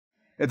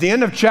At the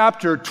end of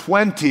chapter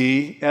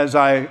 20, as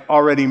I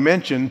already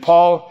mentioned,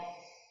 Paul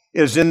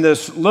is in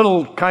this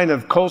little kind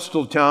of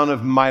coastal town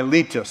of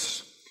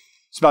Miletus.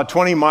 It's about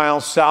 20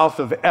 miles south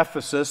of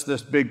Ephesus,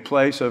 this big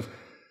place of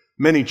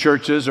many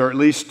churches, or at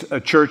least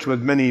a church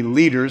with many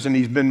leaders, and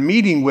he's been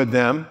meeting with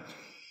them.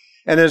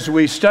 And as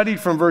we studied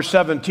from verse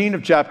 17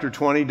 of chapter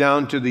 20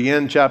 down to the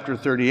end, chapter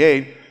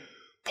 38,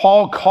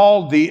 Paul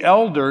called the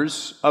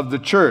elders of the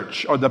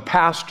church, or the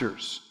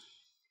pastors.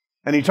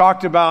 And he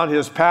talked about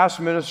his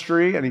past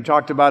ministry, and he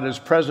talked about his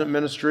present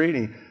ministry,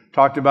 and he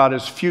talked about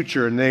his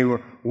future, and they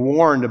were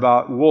warned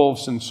about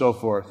wolves and so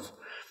forth.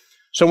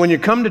 So when you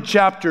come to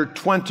chapter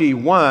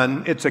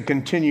 21, it's a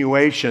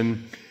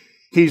continuation.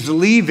 He's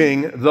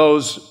leaving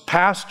those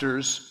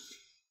pastors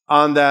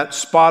on that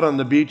spot on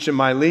the beach in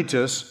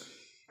Miletus,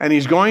 and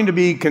he's going to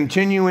be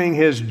continuing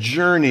his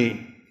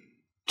journey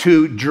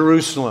to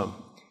Jerusalem.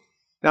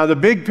 Now, the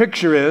big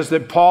picture is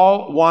that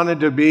Paul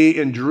wanted to be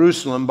in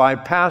Jerusalem by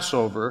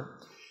Passover,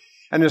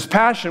 and his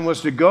passion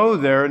was to go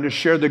there and to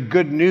share the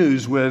good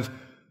news with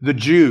the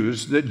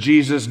Jews that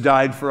Jesus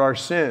died for our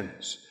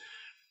sins.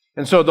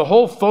 And so the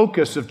whole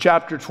focus of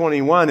chapter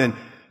 21, and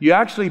you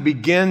actually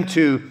begin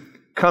to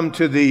come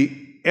to the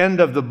end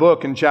of the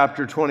book in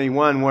chapter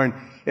 21, where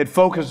it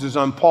focuses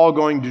on Paul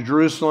going to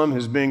Jerusalem,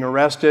 his being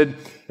arrested,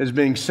 his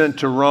being sent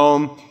to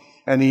Rome,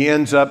 and he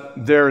ends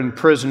up there in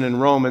prison in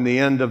Rome in the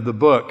end of the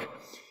book.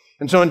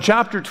 And so in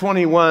chapter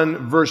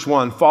 21, verse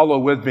 1, follow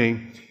with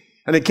me.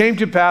 And it came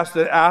to pass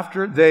that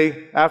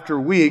after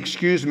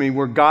we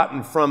were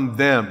gotten from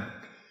them.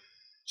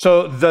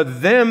 So the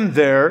them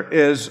there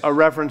is a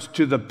reference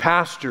to the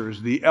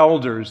pastors, the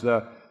elders,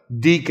 the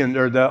deacons,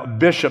 or the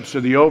bishops,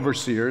 or the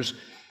overseers,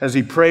 as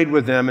he prayed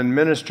with them and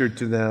ministered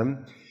to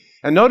them.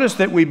 And notice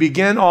that we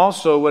begin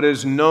also what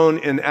is known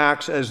in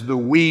Acts as the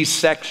we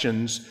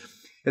sections.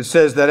 It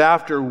says that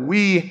after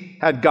we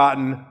had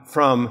gotten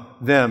from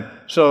them.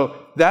 So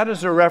that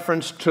is a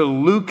reference to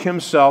Luke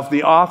himself,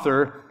 the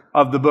author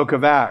of the book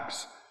of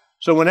Acts.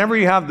 So whenever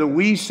you have the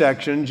we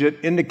sections, it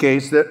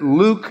indicates that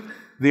Luke,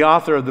 the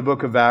author of the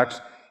book of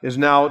Acts, is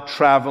now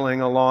traveling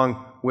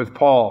along with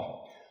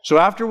Paul. So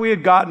after we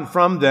had gotten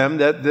from them,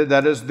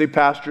 that is the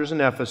pastors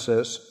in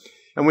Ephesus,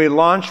 and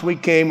we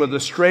came with a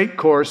straight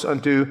course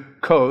unto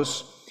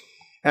Kos.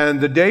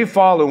 And the day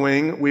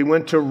following, we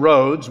went to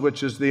Rhodes,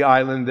 which is the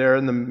island there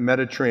in the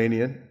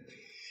Mediterranean.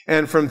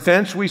 And from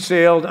thence we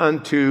sailed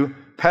unto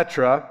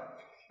Petra,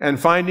 and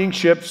finding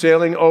ship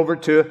sailing over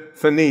to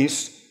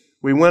Phoenice,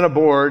 we went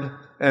aboard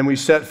and we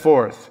set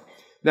forth.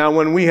 Now,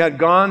 when we had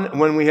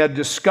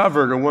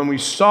discovered, or when we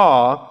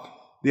saw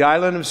the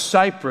island of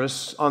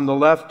Cyprus on the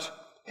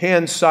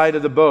left-hand side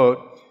of the boat,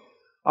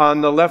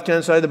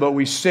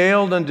 we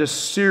sailed into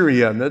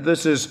Syria. Now,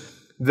 this is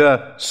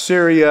the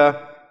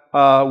Syria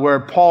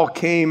where Paul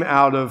came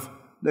out of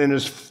in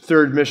his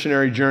third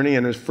missionary journey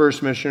and his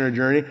first missionary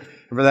journey,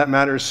 and for that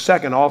matter, his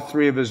second. All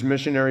three of his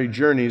missionary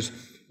journeys,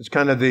 it's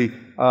kind of the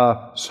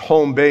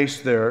home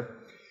base there.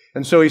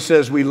 And so he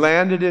says, we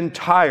landed in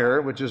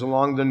Tyre, which is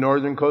along the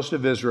northern coast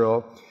of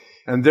Israel,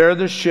 and there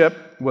the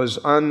ship was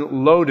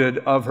unloaded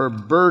of her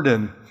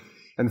burden.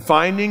 And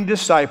finding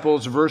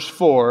disciples, verse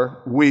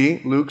 4,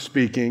 we, Luke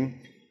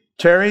speaking,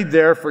 tarried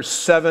there for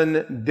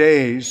 7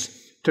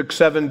 days. Took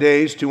 7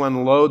 days to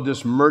unload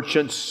this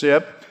merchant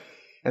ship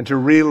and to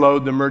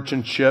reload the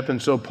merchant ship.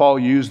 And so Paul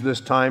used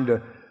this time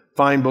to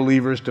find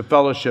believers to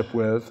fellowship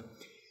with.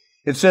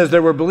 It says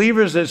there were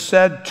believers that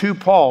said to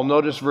Paul,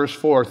 notice verse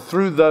 4,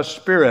 through the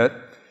Spirit,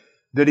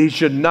 that he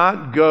should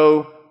not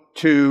go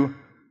to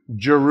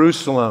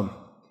Jerusalem.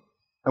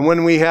 And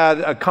when we had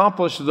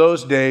accomplished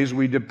those days,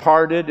 we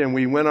departed and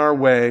we went our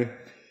way.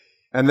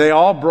 And they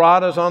all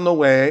brought us on the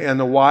way, and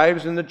the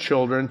wives and the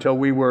children, till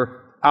we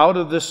were out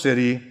of the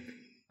city.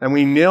 And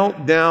we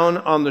knelt down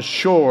on the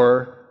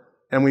shore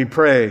and we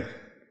prayed.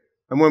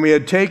 And when we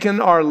had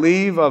taken our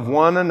leave of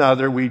one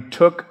another, we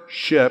took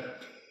ship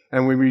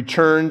and we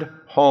returned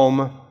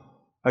home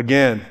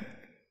again.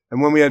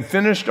 And when we had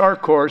finished our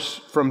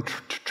course from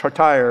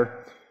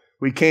Tyre,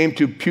 we came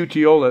to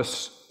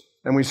Puteoli,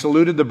 and we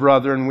saluted the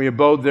brother, and we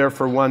abode there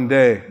for 1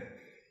 day.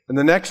 And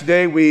the next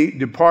day we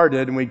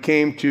departed, and we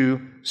came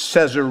to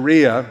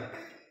Caesarea,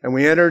 and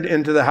we entered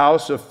into the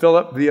house of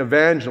Philip the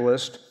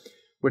evangelist,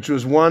 which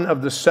was one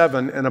of the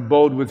 7, and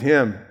abode with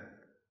him.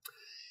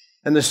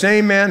 And the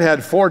same man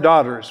had 4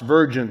 daughters,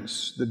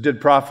 virgins, that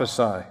did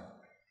prophesy.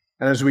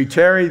 And as we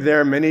tarried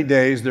there many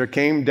days, there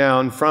came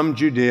down from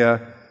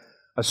Judea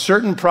a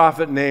certain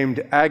prophet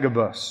named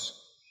Agabus.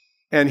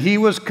 And he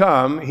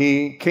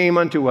came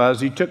unto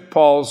us. He took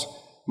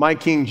my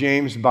King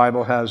James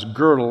Bible has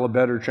girdle, a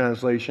better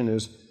translation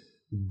is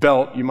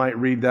belt. You might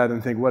read that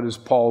and think, what is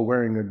Paul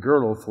wearing a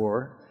girdle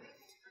for?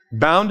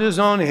 Bound his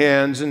own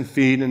hands and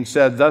feet and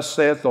said, thus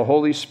saith the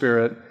Holy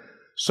Spirit,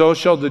 so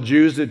shall the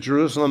Jews at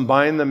Jerusalem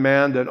bind the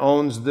man that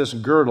owns this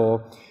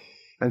girdle,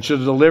 and shall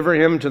deliver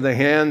him to the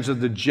hands of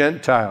the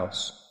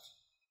Gentiles.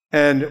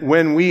 And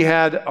when we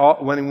had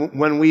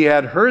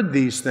heard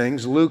these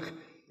things, Luke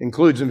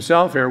includes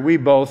himself here, we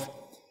both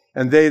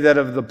and they that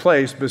of the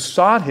place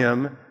besought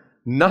him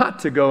not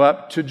to go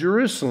up to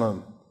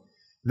Jerusalem.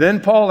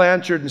 Then Paul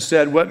answered and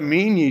said, What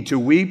mean ye, to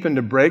weep and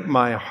to break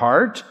my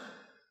heart?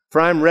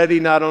 For I am ready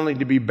not only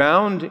to be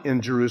bound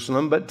in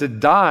Jerusalem, but to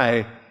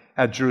die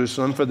at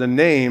Jerusalem for the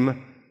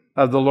name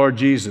of the Lord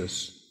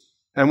Jesus.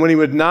 And when he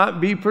would not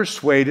be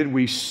persuaded,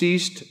 we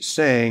ceased,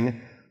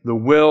 saying, The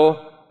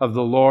will of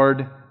the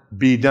Lord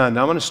be done.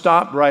 Now I'm going to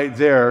stop right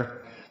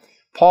there.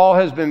 Paul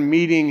has been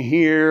meeting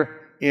here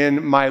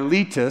in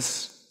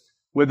Miletus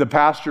with the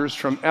pastors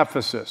from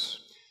Ephesus.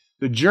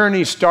 The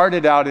journey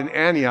started out in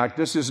Antioch.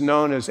 This is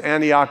known as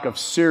Antioch of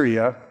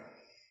Syria.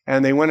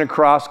 And they went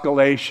across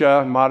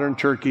Galatia, modern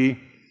Turkey,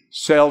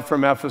 sailed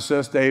from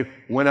Ephesus. They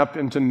went up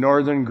into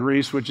northern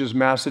Greece, which is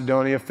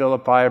Macedonia,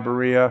 Philippi,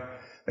 Berea.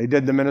 They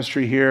did the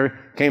ministry here,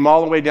 came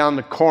all the way down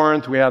to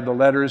Corinth. We have the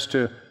letters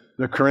to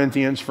the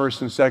Corinthians,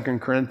 1st and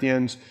 2nd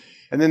Corinthians.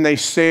 And then they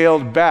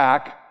sailed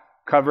back,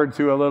 covered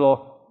through a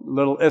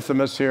little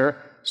isthmus here,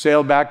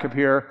 sailed back up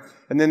here.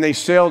 And then they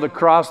sailed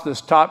across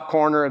this top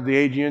corner of the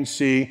Aegean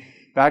Sea,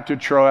 back to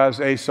Troas,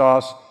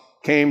 Assos,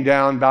 came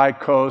down by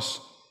Kos,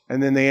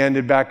 and then they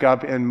ended back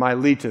up in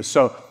Miletus.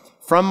 So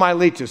from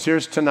Miletus,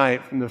 here's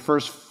tonight, from the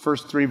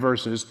first three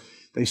verses,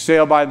 they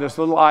sail by this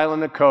little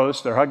island of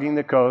Kos. They're hugging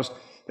the coast.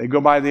 They go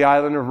by the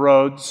island of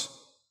Rhodes.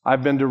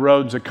 I've been to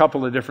Rhodes a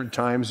couple of different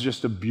times,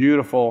 just a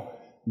beautiful,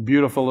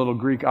 beautiful little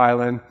Greek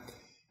island.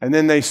 And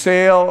then they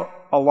sail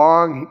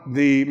along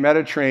the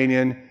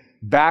Mediterranean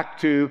back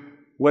to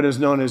what is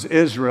known as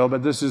Israel,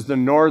 but this is the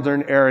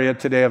northern area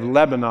today of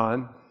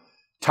Lebanon,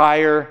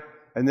 Tyre,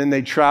 and then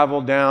they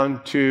travel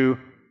down to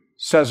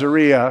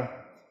Caesarea,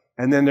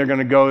 and then they're going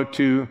to go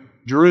to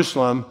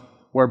Jerusalem,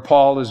 where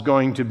Paul is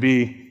going to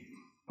be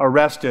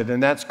arrested.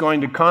 And that's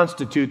going to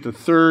constitute the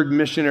third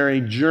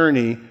missionary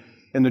journey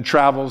in the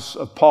travels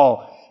of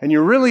Paul. And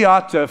you really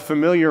ought to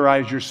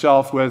familiarize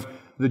yourself with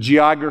the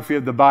geography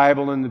of the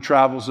Bible and the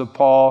travels of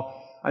Paul.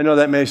 I know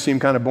that may seem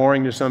kind of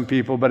boring to some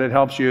people, but it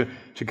helps you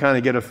to kind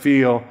of get a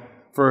feel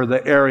for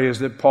the areas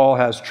that Paul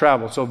has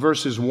traveled. So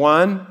verses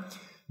 1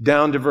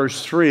 down to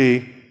verse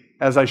 3,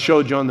 as I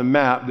showed you on the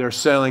map, they're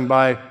sailing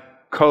by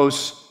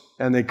Kos,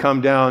 and they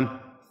come down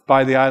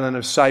by the island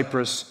of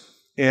Cyprus,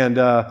 and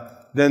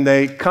then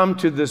they come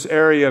to this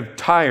area of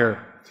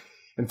Tyre.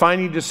 And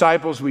finding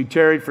disciples, we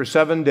tarried for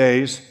 7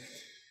 days,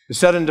 and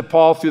said unto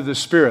Paul through the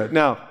Spirit.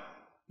 Now,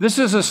 this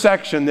is a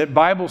section that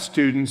Bible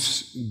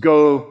students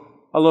go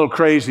a little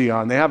crazy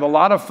on. They have a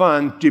lot of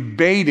fun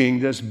debating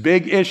this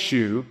big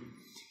issue.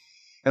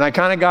 And I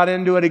kind of got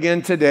into it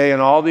again today,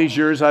 and all these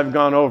years I've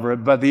gone over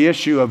it. But the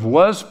issue of,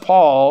 was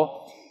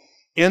Paul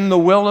in the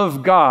will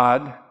of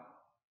God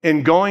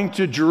in going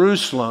to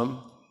Jerusalem,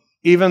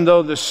 even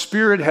though the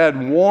Spirit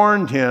had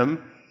warned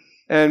him,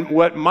 and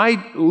what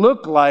might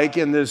look like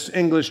in this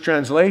English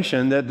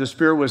translation that the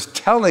Spirit was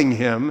telling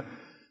him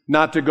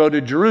not to go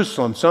to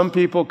Jerusalem. Some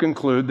people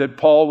conclude that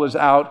Paul was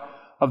out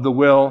of the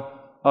will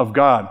of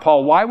God.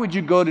 Paul, why would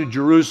you go to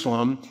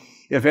Jerusalem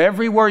if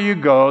everywhere you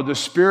go, the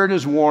Spirit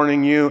is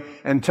warning you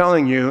and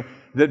telling you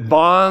that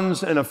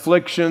bonds and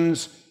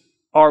afflictions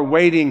are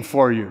waiting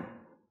for you?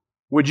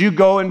 Would you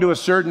go into a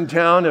certain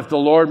town if the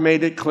Lord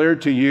made it clear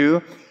to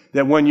you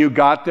that when you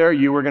got there,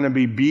 you were going to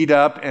be beat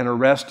up and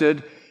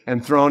arrested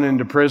and thrown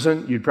into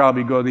prison? You'd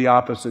probably go the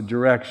opposite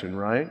direction,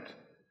 right?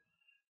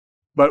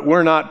 But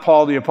we're not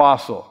Paul the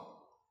Apostle.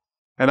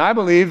 And I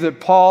believe that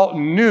Paul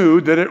knew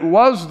that it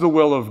was the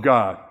will of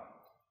God,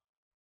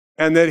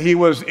 and that he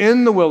was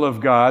in the will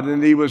of God,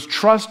 and he was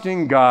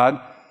trusting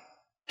God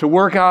to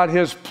work out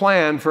his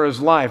plan for his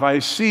life. I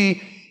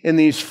see in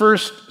these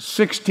first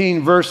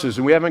 16 verses,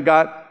 and we haven't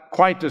got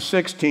quite to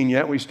 16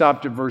 yet, we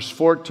stopped at verse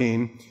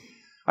 14,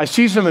 I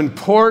see some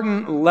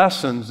important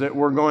lessons that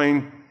we're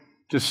going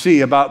to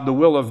see about the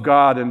will of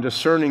God and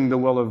discerning the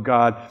will of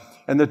God,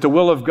 and that the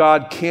will of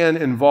God can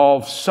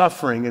involve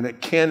suffering, and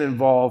it can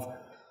involve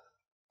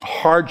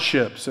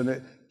hardships, and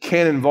it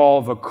can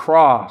involve a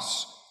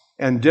cross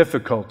and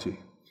difficulty.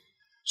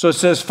 So it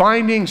says,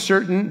 finding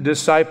certain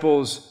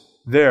disciples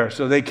there.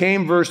 So they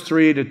came, verse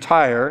 3, to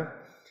Tyre,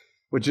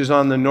 which is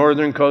on the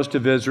northern coast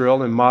of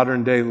Israel in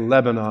modern-day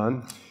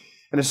Lebanon.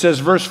 And it says,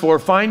 verse 4,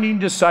 finding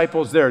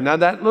disciples there. Now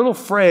that little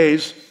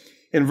phrase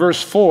in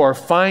verse 4,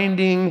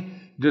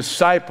 finding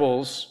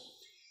disciples,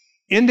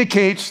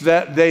 indicates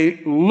that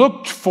they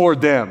looked for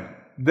them.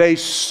 They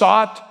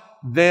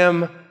sought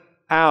them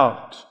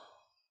out.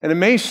 And it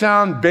may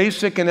sound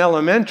basic and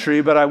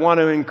elementary, but I want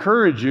to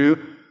encourage you,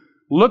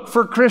 look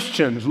for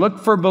Christians, look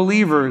for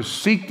believers,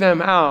 seek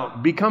them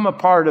out, become a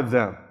part of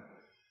them.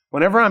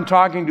 Whenever I'm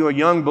talking to a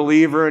young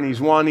believer and he's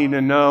wanting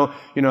to know,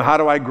 how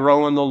do I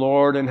grow in the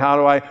Lord, and how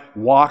do I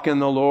walk in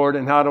the Lord,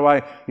 and how do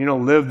I,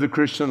 live the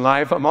Christian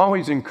life, I'm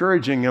always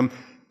encouraging him,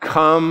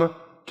 come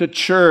to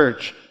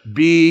church,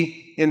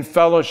 be in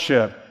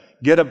fellowship,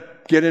 get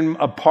in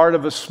a part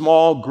of a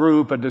small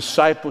group, a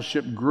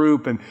discipleship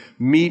group, and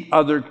meet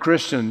other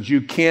Christians.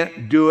 You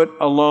can't do it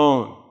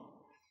alone.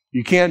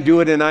 You can't do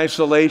it in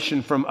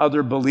isolation from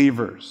other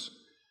believers.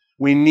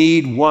 We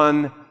need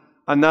one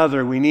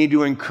another. We need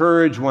to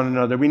encourage one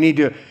another. We need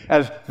to,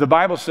 as the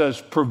Bible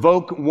says,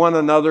 provoke one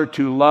another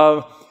to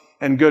love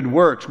and good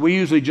works. We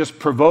usually just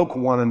provoke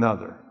one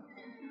another.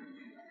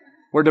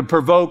 We're to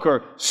provoke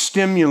or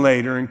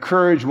stimulate or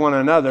encourage one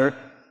another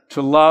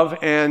to love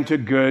and to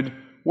good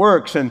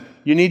works. And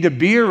you need to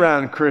be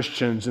around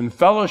Christians and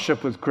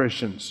fellowship with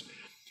Christians.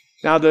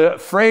 Now, the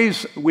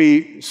phrase,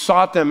 we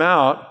sought them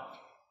out,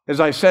 as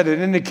I said, it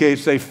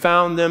indicates they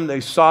found them,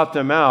 they sought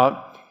them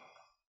out.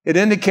 It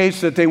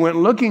indicates that they went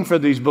looking for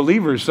these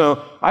believers.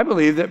 So I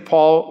believe that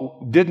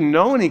Paul didn't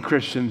know any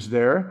Christians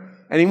there,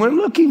 and he went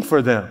looking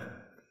for them.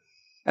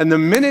 And the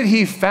minute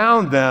he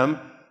found them,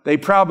 they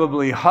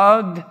probably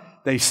hugged,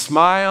 they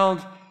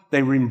smiled, they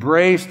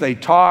embraced, they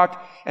talked.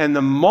 And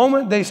the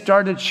moment they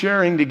started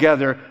sharing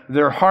together,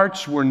 their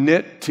hearts were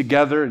knit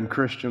together in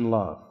Christian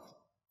love.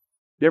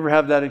 You ever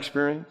have that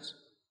experience?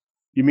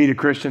 You meet a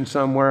Christian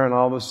somewhere and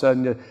all of a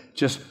sudden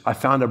I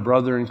found a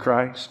brother in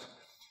Christ.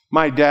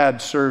 My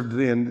dad served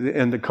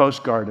in the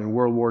Coast Guard in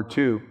World War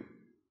II.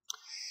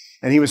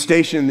 And he was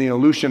stationed in the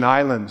Aleutian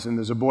Islands. And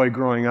as a boy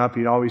growing up,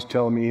 he'd always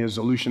tell me his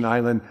Aleutian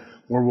Island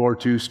World War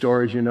II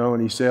stories,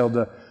 and he sailed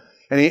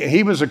and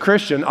he was a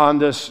Christian on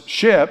this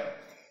ship,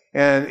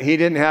 and he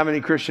didn't have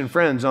any Christian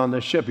friends on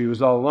this ship. He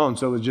was all alone,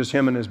 so it was just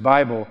him and his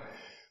Bible.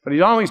 But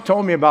he always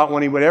told me about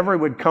when he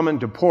would come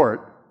into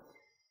port,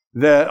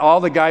 that all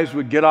the guys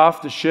would get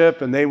off the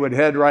ship and they would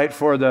head right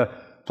for the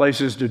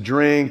places to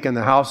drink and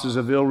the houses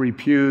of ill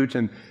repute,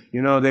 and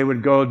they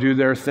would go do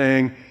their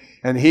thing,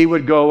 and he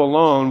would go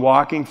alone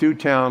walking through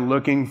town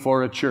looking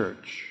for a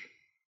church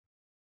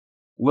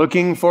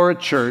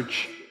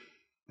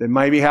that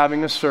might be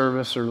having a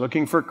service, or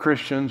looking for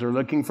Christians, or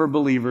looking for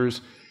believers,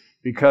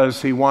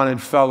 because he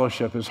wanted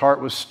fellowship. His heart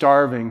was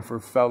starving for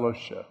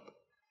fellowship.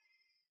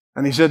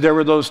 And he said there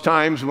were those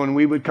times when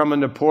we would come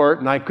into port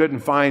and I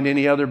couldn't find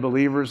any other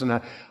believers,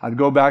 and I'd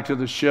go back to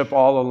the ship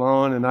all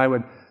alone, and I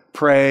would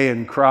pray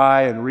and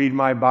cry and read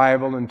my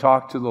Bible and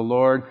talk to the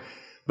Lord.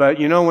 But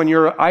when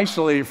you're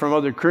isolated from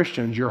other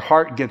Christians, your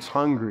heart gets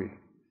hungry.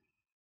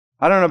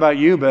 I don't know about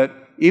you, but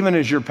even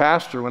as your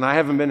pastor, when I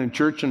haven't been in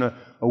church in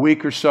a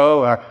week or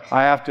so, or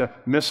I have to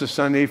miss a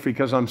Sunday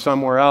because I'm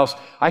somewhere else,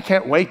 I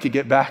can't wait to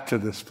get back to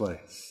this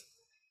place.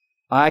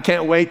 I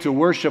can't wait to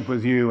worship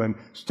with you and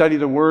study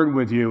the Word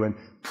with you and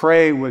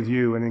pray with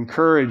you and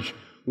encourage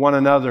one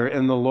another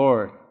in the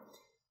Lord.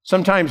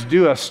 Sometimes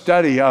do a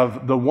study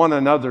of the one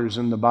another's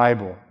in the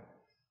Bible.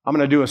 I'm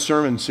going to do a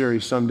sermon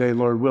series someday,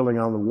 Lord willing,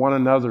 on the one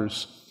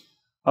another's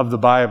of the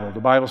Bible. The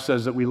Bible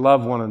says that we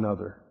love one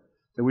another,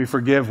 that we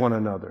forgive one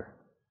another,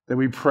 that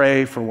we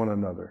pray for one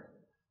another,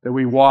 that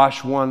we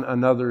wash one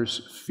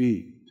another's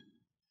feet,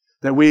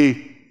 that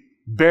we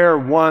bear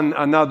one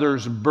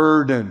another's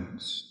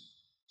burdens.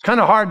 It's kind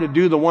of hard to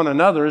do the one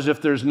another's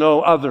if there's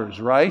no others,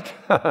 right?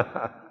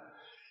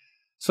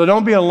 So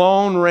don't be a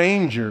lone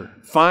ranger.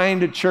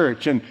 Find a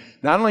church. And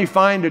not only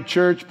find a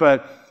church,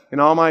 but in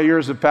all my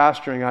years of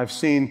pastoring, I've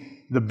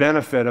seen the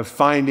benefit of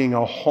finding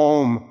a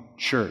home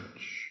church.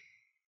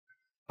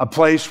 A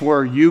place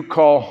where you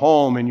call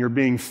home and you're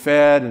being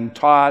fed and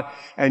taught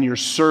and you're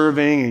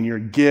serving and you're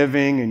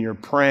giving and you're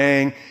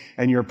praying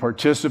and you're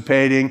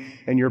participating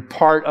and you're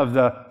part of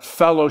the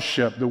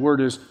fellowship. The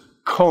word is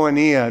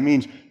koinonia. It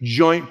means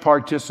joint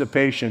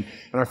participation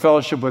in our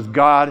fellowship with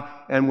God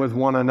and with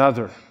one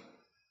another.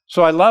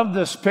 So I love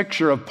this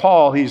picture of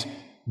Paul. He's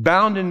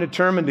bound and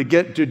determined to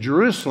get to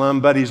Jerusalem,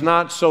 but he's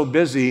not so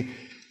busy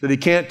that he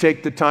can't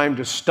take the time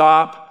to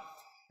stop.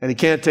 And he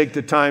can't take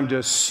the time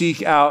to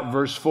seek out,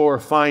 verse 4,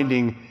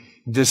 finding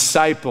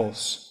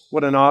disciples.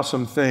 What an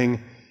awesome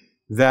thing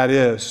that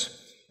is.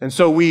 And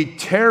so we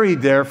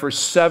tarried there for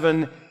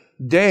 7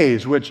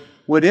 days, which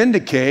would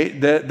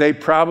indicate that they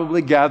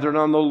probably gathered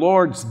on the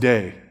Lord's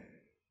Day,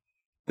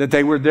 that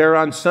they were there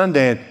on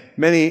Sunday. And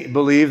many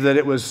believe that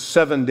it was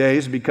 7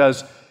 days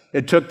because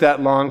it took that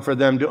long for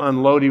them to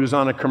unload. He was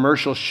on a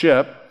commercial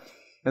ship,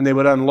 and they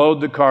would unload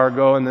the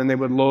cargo, and then they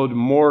would load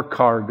more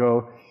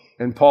cargo.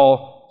 And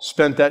Paul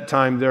spent that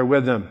time there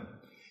with them.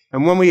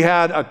 And when we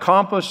had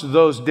accomplished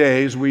those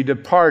days, we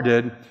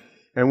departed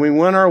and we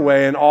went our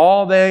way, and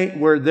all they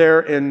were there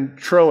in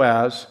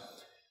Troas,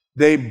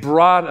 they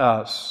brought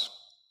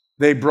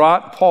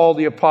Paul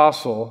the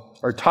Apostle,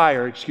 or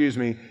Tyre,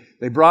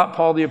 they brought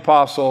Paul the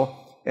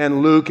Apostle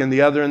and Luke and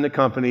the other in the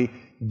company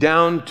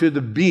down to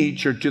the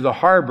beach or to the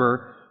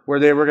harbor where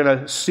they were going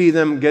to see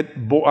them get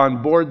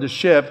on board the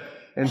ship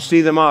and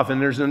see them off.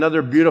 And there's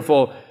another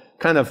beautiful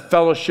kind of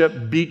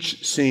fellowship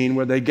beach scene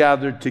where they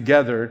gathered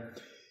together.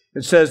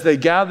 It says they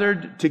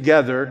gathered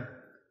together,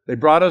 they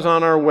brought us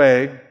on our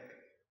way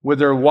with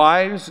their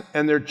wives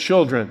and their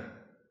children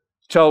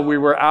till we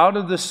were out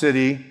of the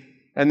city,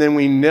 and then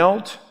we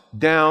knelt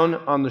down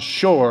on the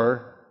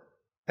shore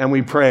and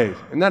we prayed.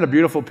 Isn't that a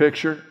beautiful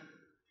picture?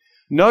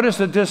 Notice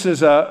that this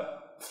is a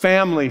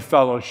family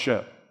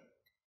fellowship.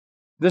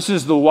 This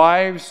is the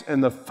wives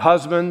and the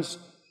husbands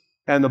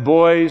and the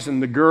boys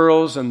and the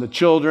girls and the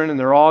children, and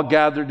they're all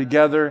gathered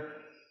together.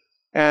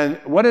 And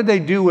what did they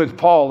do with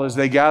Paul as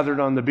they gathered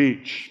on the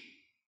beach?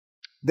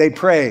 They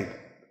prayed.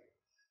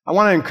 I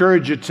want to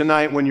encourage you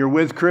tonight, when you're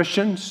with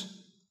Christians,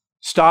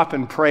 stop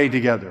and pray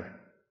together.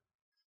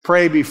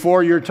 Pray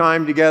before your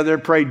time together,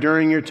 pray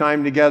during your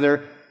time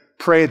together,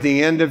 pray at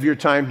the end of your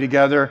time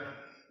together.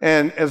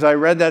 And as I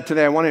read that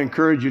today, I want to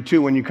encourage you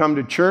too, when you come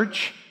to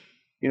church,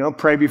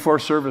 pray before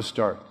service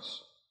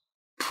starts.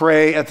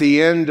 Pray at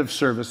the end of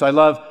service. I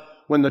love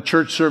when the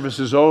church service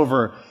is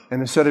over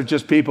and instead of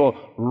just people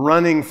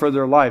running for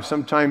their life,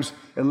 sometimes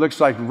it looks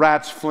like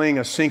rats fleeing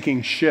a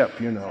sinking ship,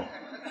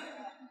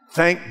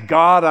 Thank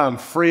God I'm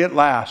free at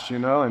last,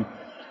 and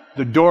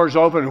the doors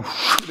open and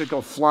they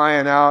go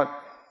flying out.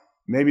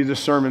 Maybe the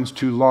sermon's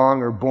too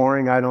long or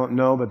boring, I don't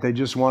know, but they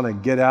just want to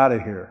get out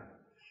of here.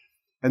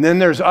 And then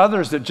there's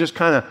others that just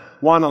kind of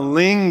want to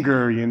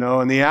linger,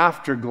 in the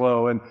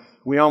afterglow, and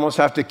we almost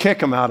have to kick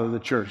them out of the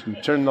church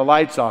and turn the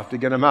lights off to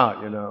get them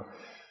out,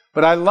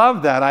 But I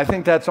love that. I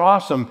think that's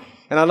awesome.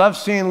 And I love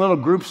seeing little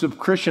groups of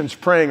Christians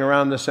praying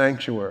around the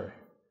sanctuary.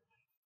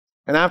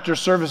 And after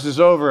service is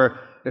over,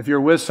 if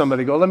you're with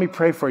somebody, go, let me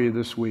pray for you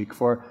this week,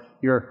 for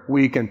your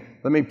week, and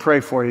let me pray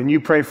for you. And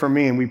you pray for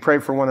me, and we pray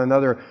for one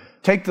another.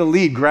 Take the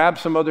lead, grab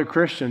some other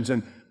Christians,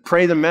 and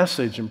pray the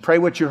message, and pray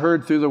what you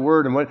heard through the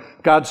Word and what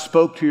God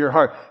spoke to your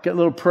heart. Get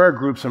little prayer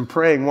groups and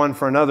praying one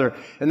for another.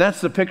 And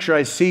that's the picture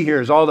I see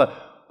here, is all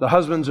the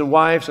husbands and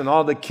wives and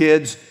all the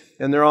kids,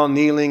 and they're all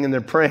kneeling and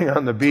they're praying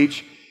on the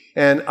beach.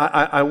 And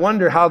I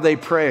wonder how they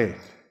prayed.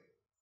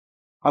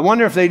 I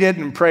wonder if they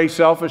didn't pray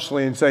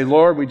selfishly and say,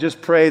 Lord, we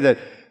just pray that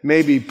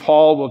maybe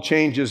Paul will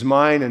change his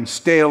mind and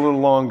stay a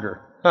little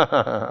longer.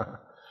 That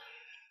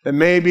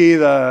maybe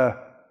the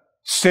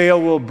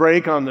sail will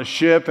break on the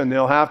ship and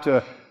they'll have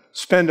to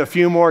spend a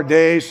few more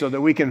days so that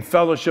we can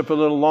fellowship a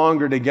little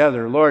longer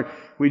together. Lord,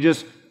 we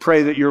just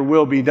pray that your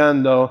will be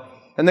done, though.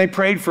 And they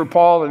prayed for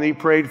Paul and he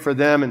prayed for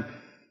them. And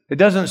it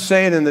doesn't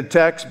say it in the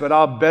text, but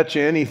I'll bet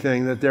you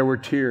anything that there were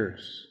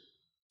tears.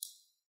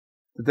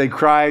 That they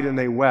cried and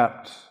they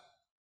wept.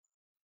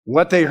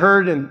 What they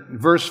heard in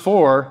verse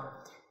 4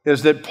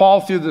 is that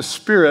Paul, through the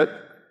Spirit,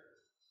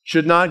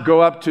 should not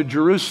go up to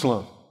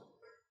Jerusalem.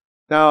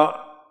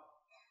 Now,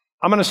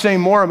 I'm going to say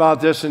more about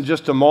this in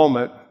just a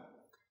moment,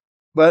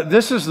 but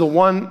this is the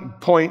one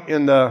point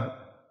in the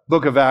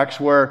book of Acts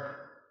where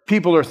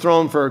people are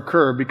thrown for a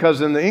curve, because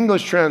in the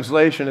English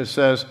translation it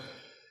says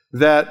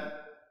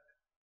that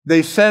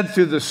they said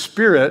through the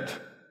Spirit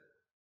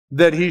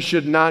that he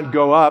should not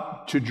go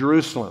up to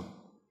Jerusalem.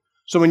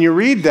 So when you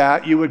read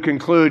that, you would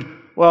conclude,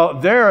 well,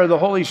 there the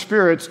Holy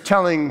Spirit's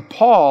telling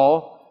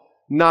Paul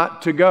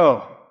not to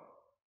go.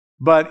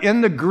 But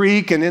in the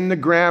Greek and in the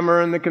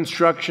grammar and the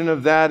construction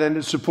of that, and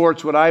it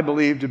supports what I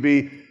believe to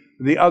be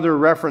the other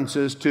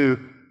references to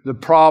the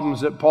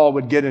problems that Paul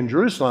would get in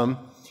Jerusalem,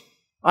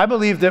 I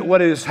believe that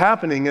what is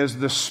happening is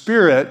the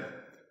Spirit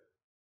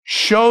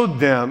showed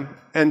them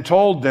and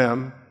told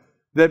them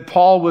that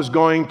Paul was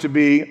going to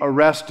be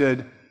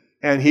arrested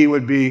and he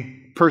would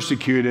be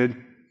persecuted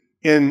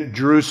in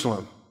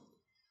Jerusalem.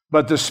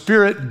 But the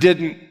Spirit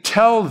didn't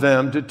tell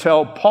them to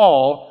tell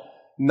Paul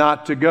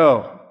not to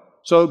go.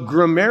 So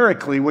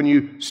grammatically, when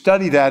you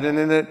study that, and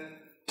then it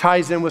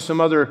ties in with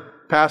some other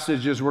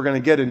passages we're going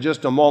to get in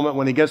just a moment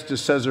when he gets to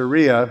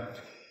Caesarea,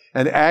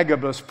 and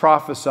Agabus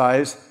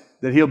prophesies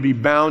that he'll be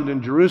bound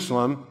in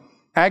Jerusalem,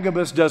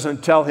 Agabus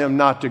doesn't tell him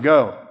not to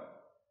go.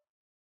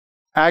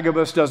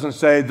 Agabus doesn't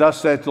say,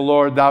 thus saith the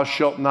Lord, thou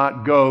shalt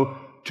not go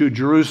to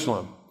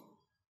Jerusalem.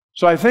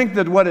 So I think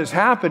that what is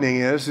happening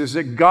is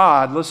that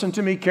God, listen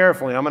to me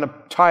carefully, I'm going to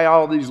tie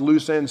all these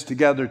loose ends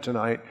together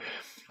tonight.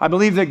 I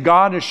believe that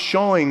God is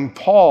showing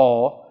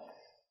Paul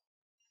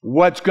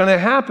what's going to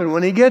happen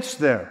when he gets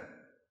there.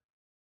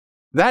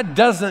 That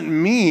doesn't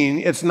mean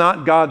it's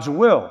not God's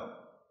will.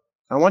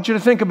 I want you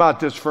to think about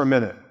this for a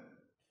minute.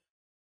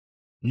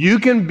 You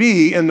can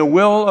be in the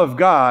will of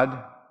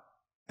God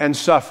and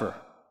suffer.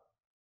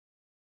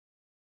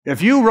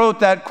 If you wrote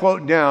that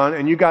quote down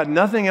and you got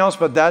nothing else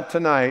but that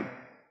tonight,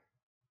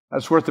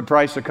 that's worth the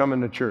price of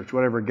coming to church,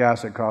 whatever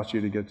gas it costs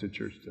you to get to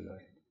church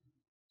tonight.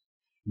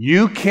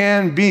 You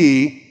can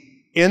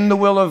be in the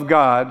will of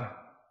God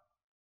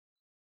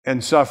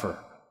and suffer.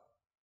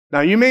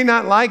 Now, you may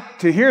not like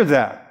to hear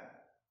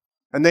that,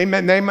 and they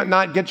might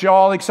not get you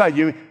all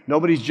excited.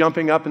 Nobody's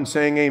jumping up and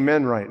saying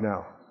amen right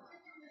now.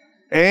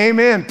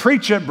 Amen.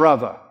 Preach it,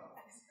 brother.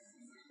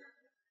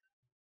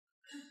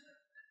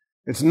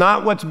 It's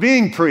not what's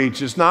being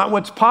preached. It's not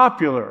what's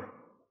popular.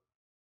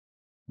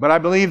 But I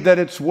believe that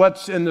it's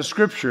what's in the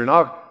Scripture. And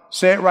I'll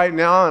say it right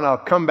now, and I'll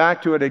come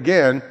back to it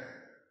again.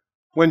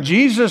 When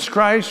Jesus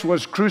Christ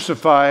was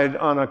crucified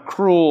on a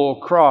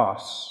cruel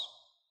cross,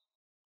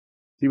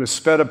 he was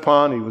spat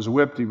upon, he was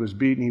whipped, he was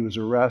beaten, he was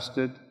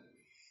arrested.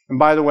 And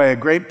by the way, a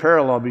great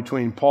parallel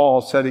between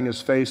Paul setting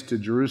his face to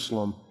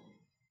Jerusalem,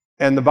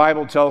 and the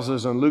Bible tells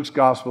us in Luke's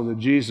gospel that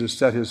Jesus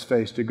set his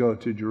face to go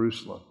to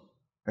Jerusalem,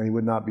 and he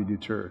would not be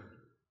deterred.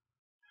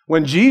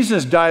 When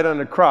Jesus died on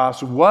the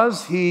cross,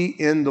 was he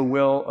in the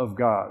will of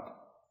God?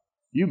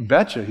 You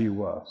betcha he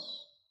was.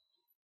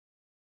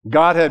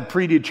 God had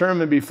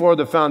predetermined before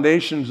the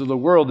foundations of the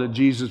world that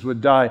Jesus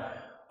would die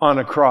on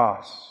a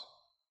cross.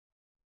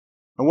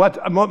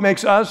 And what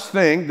makes us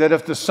think that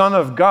if the Son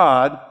of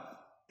God,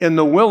 in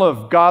the will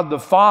of God the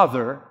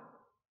Father,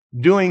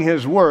 doing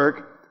His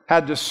work,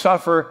 had to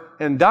suffer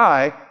and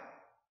die,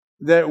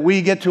 that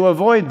we get to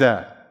avoid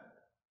that,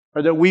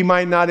 or that we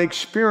might not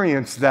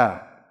experience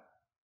that?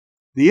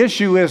 The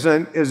issue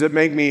isn't, does it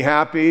make me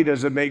happy?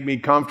 Does it make me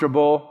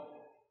comfortable?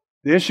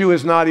 The issue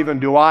is not even,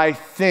 do I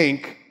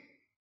think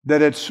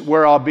that it's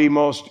where I'll be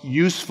most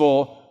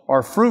useful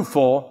or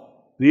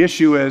fruitful? The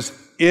issue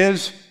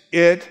is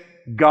it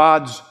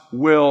God's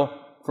will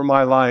for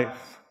my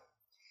life?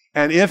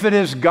 And if it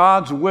is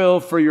God's will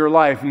for your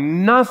life,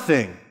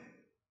 nothing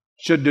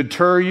should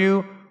deter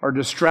you or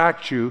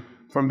distract you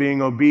from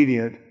being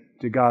obedient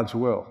to God's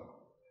will.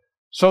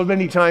 So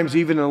many times,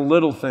 even in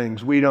little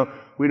things, we don't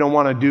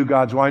want to do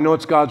God's will. I know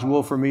it's God's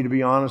will for me to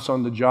be honest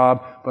on the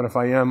job, but if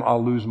I am,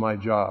 I'll lose my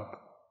job.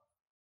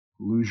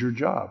 Lose your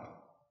job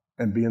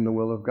and be in the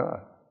will of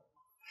God.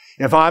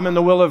 If I'm in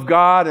the will of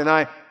God and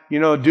I,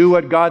 do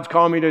what God's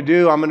called me to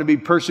do, I'm going to be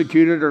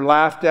persecuted or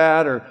laughed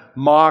at or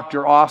mocked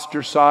or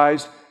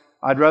ostracized.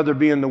 I'd rather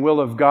be in the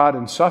will of God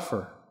and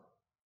suffer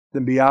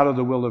than be out of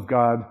the will of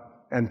God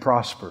and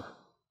prosper.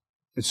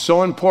 It's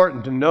so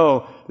important to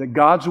know that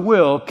God's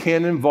will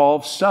can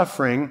involve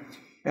suffering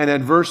and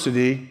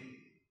adversity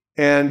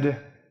and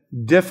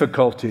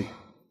difficulty.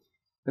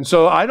 And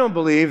so I don't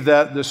believe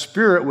that the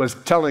Spirit was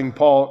telling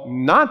Paul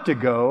not to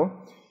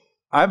go.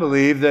 I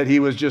believe that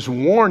he was just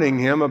warning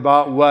him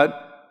about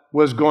what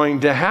was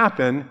going to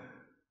happen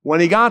when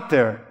he got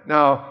there.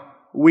 Now,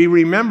 we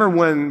remember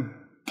when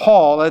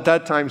Paul, at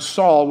that time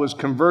Saul, was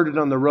converted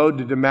on the road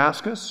to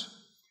Damascus.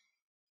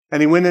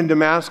 And he went in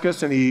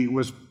Damascus and he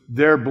was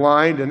there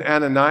blind, and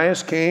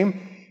Ananias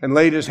came and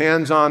laid his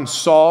hands on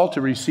Saul to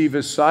receive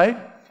his sight.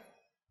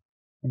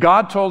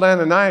 God told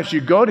Ananias,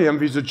 you go to him,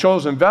 he's a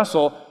chosen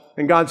vessel.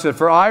 And God said,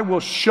 for I will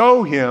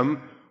show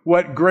him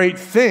what great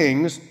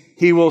things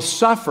he will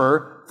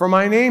suffer for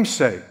my name's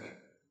sake.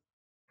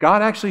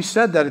 God actually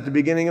said that at the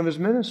beginning of his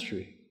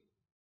ministry.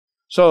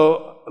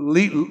 So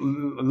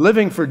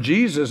living for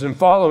Jesus and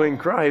following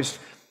Christ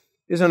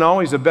isn't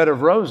always a bed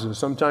of roses.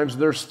 Sometimes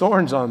there's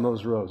thorns on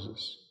those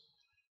roses.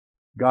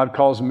 God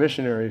calls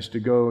missionaries to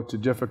go to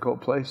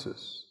difficult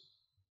places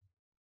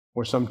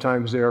where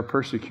sometimes they are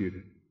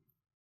persecuted.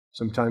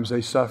 Sometimes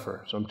they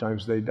suffer.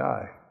 Sometimes they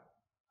die.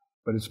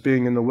 But it's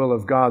being in the will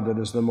of God that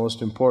is the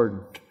most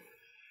important.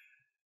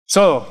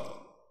 So,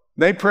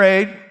 they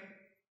prayed.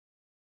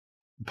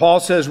 Paul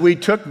says, we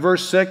took,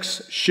 verse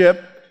 6,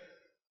 ship.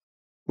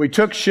 We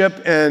took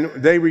ship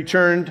and they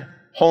returned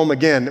home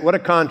again. What a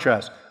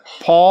contrast.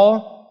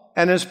 Paul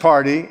and his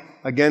party,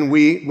 again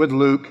we with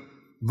Luke,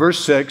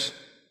 verse 6,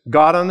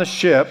 got on the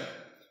ship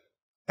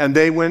and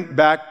they went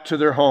back to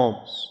their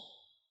homes.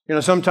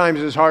 Sometimes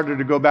it's harder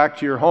to go back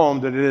to your home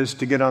than it is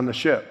to get on the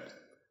ship.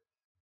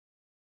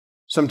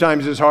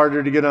 Sometimes it's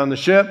harder to get on the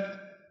ship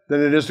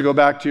than it is to go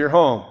back to your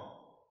home.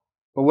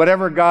 But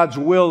whatever God's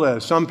will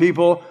is, some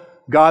people,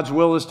 God's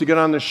will is to get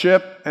on the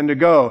ship and to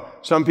go.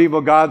 Some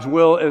people, God's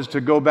will is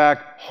to go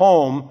back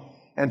home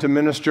and to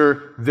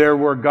minister there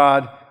where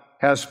God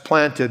has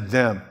planted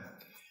them.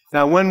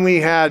 Now, when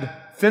we had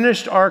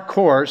finished our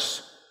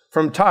course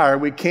from Tyre,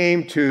 we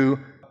came to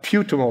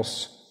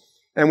Puteoli,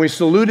 and we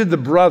saluted the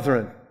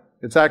brethren.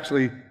 It's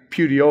actually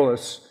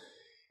Puteoli.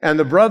 And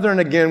the brethren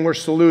again were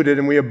saluted,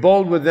 and we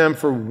abode with them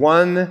for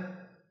 1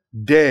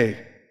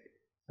 day.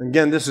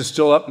 Again, this is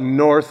still up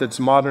north. It's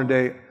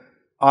modern-day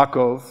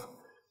Akov.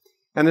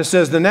 And it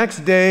says, the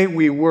next day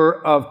we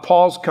were of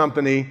Paul's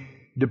company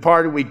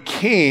departed. We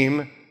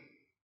came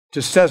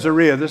to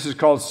Caesarea. This is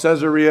called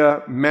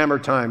Caesarea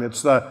Mamertine.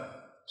 It's the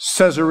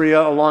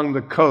Caesarea along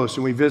the coast,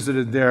 and we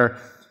visited there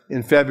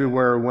in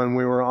February when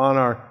we were on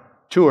our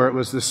tour. It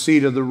was the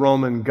seat of the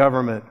Roman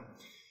government.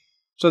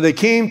 So they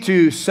came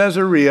to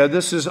Caesarea.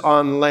 This is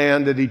on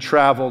land that he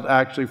traveled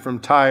actually from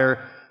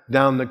Tyre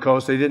down the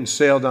coast. They didn't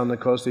sail down the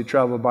coast. They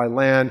traveled by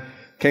land,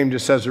 came to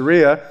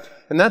Caesarea.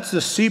 And that's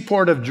the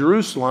seaport of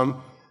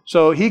Jerusalem.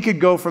 So he could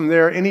go from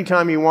there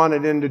anytime he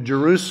wanted into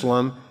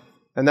Jerusalem.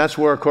 And that's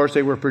where, of course,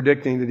 they were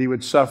predicting that he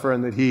would suffer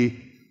and that he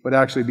would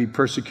actually be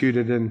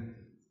persecuted and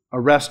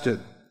arrested.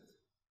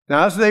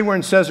 Now, as they were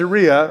in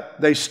Caesarea,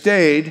 they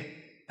stayed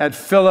at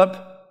Philip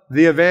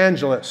the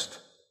evangelist.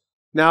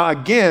 Now,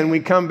 again, we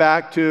come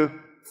back to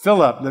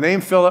Philip. The name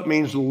Philip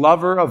means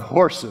lover of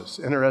horses.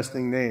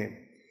 Interesting name.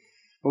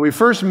 When we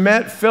first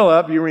met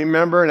Philip, you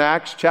remember in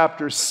Acts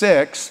chapter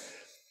 6,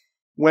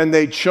 when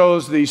they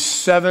chose these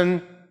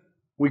 7,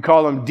 we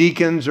call them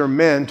deacons or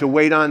men, to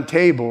wait on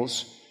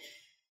tables.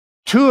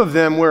 2 of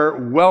them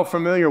we're well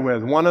familiar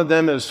with. One of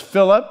them is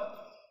Philip,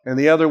 and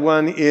the other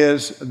one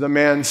is the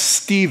man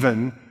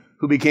Stephen,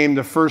 who became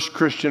the first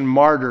Christian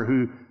martyr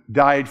who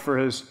died for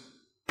his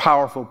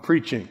powerful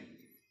preaching.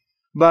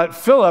 But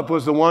Philip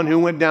was the one who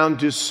went down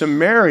to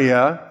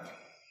Samaria,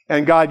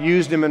 and God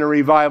used him in a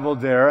revival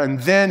there.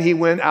 And then he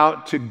went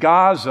out to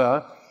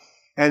Gaza,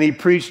 and he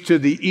preached to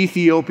the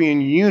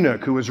Ethiopian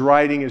eunuch who was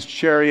riding his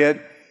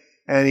chariot,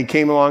 and he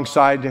came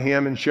alongside to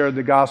him and shared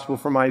the gospel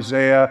from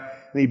Isaiah,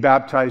 and he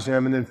baptized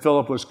him. And then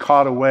Philip was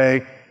caught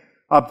away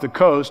up the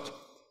coast.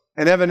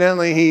 And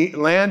evidently he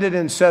landed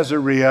in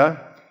Caesarea,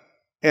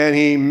 and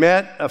he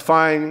met a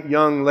fine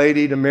young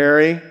lady to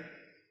marry.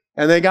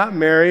 And they got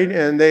married,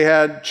 and they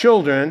had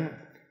children.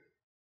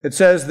 It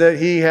says that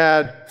he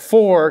had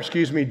four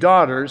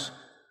daughters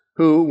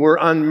who were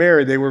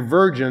unmarried. They were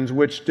virgins,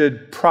 which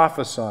did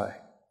prophesy.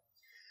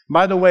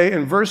 By the way,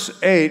 in verse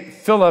 8,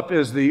 Philip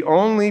is the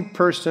only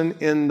person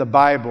in the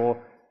Bible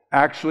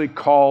actually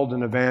called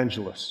an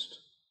evangelist.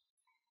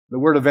 The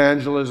word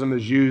evangelism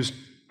is used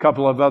a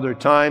couple of other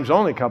times,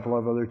 only a couple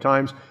of other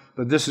times,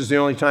 but this is the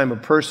only time a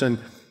person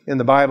in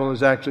the Bible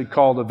is actually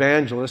called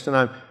evangelist, and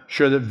I'm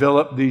sure that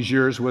Philip these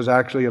years was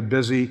actually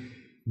busy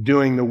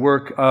doing the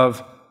work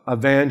of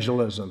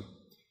evangelism.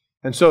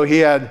 And so he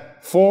had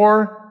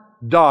 4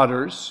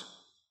 daughters,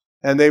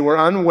 and they were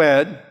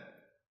unwed,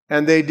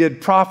 and they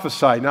did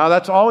prophesy. Now,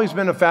 that's always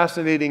been a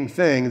fascinating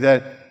thing,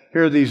 that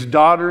here these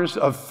daughters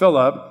of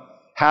Philip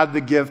had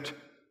the gift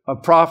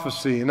of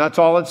prophecy, and that's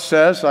all it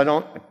says. I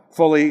don't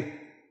fully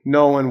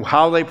know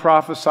how they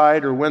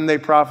prophesied or when they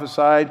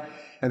prophesied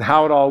and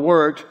how it all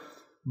worked,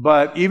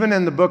 but even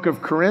in the book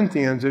of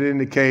Corinthians, it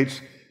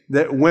indicates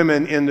that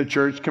women in the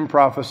church can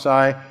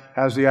prophesy,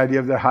 has the idea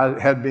of their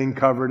head being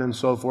covered and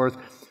so forth.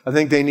 I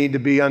think they need to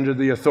be under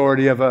the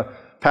authority of a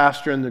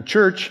pastor in the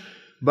church,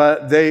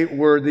 but they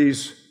were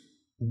these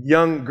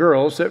young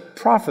girls that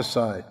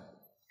prophesied.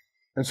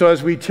 And so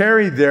as we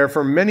tarried there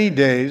for many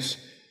days,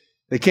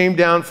 they came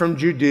down from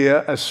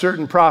Judea a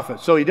certain prophet.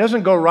 So he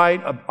doesn't go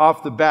right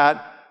off the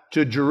bat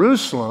to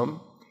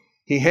Jerusalem.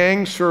 He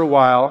hangs for a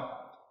while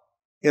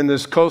in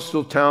this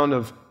coastal town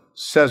of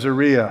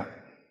Caesarea.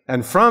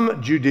 And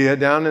from Judea,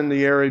 down in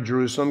the area of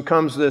Jerusalem,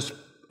 comes this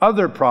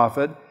other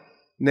prophet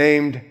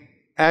named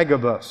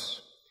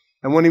Agabus.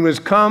 And when he was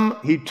come,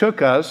 he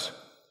took us,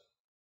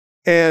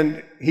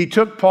 and he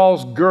took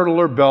Paul's girdle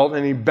or belt,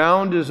 and he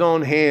bound his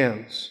own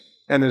hands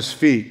and his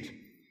feet.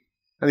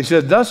 And he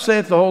said, "Thus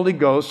saith the Holy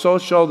Ghost, so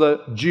shall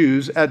the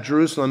Jews at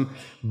Jerusalem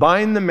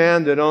bind the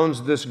man that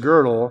owns this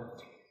girdle,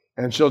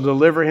 and shall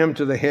deliver him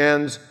to the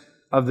hands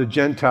of the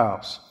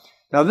Gentiles."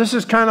 Now, this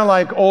is kind of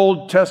like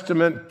Old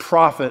Testament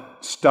prophet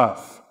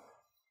stuff,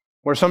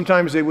 where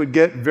sometimes they would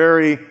get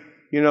very,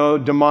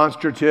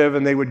 demonstrative,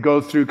 and they would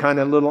go through kind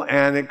of little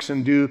annex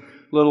and do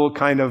little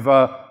kind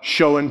of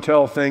show and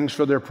tell things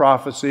for their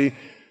prophecy.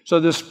 So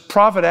this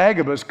prophet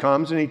Agabus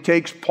comes, and he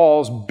takes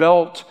Paul's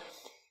belt,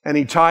 and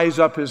he ties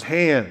up his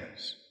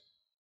hands.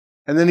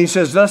 And then he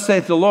says, "Thus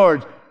saith the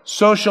Lord,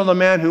 so shall the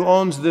man who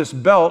owns this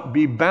belt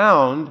be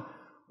bound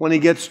when he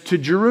gets to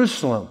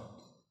Jerusalem."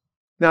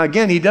 Now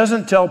again, he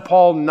doesn't tell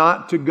Paul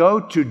not to go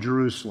to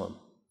Jerusalem.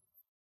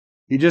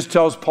 He just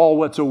tells Paul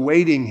what's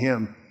awaiting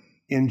him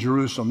in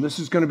Jerusalem. This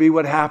is going to be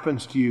what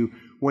happens to you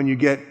when you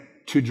get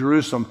to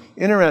Jerusalem.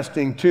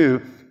 Interesting,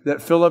 too,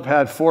 that Philip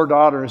had 4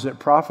 daughters that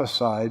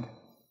prophesied,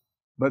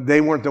 but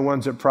they weren't the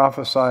ones that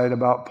prophesied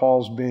about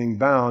Paul's being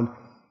bound.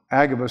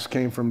 Agabus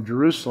came from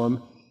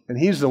Jerusalem, and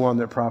he's the one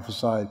that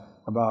prophesied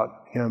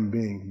about him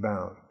being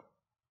bound.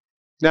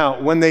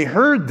 Now, when they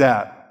heard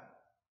that,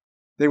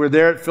 they were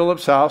there at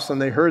Philip's house,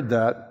 and they heard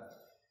that.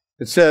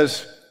 It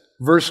says,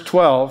 verse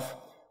 12,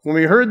 "When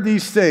we heard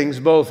these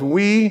things, both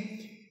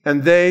we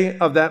and they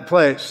of that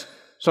place."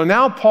 So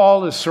now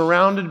Paul is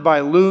surrounded by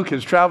Luke,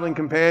 his traveling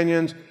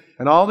companions,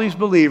 and all these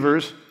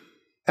believers,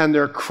 and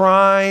they're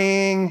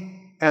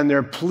crying, and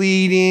they're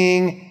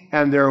pleading,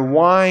 and they're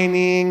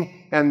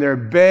whining, and they're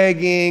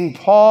begging,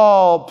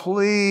 "Paul,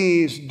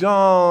 please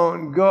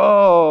don't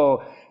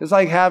go." It's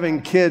like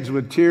having kids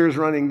with tears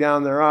running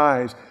down their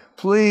eyes.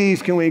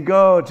 "Please, can we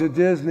go to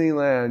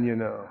Disneyland,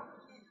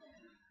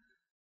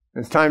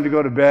 It's time to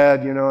go to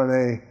bed, and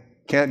they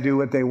can't do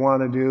what they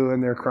want to do,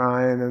 and they're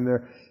crying, and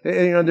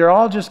they're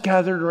all just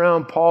gathered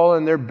around Paul,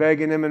 and they're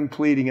begging him and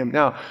pleading him.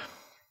 Now,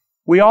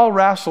 we all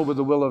wrestle with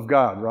the will of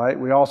God, right?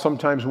 We all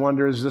sometimes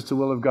wonder, is this the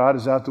will of God?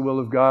 Is that the will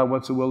of God?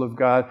 What's the will of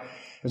God?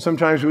 And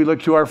sometimes we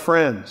look to our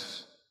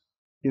friends.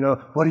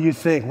 What do you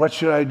think? What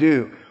should I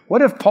do?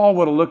 What if Paul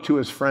would have looked to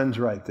his friends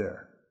right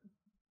there?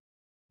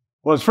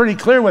 Well, it's pretty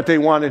clear what they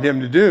wanted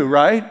him to do,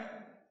 right?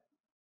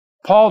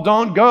 "Paul,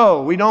 don't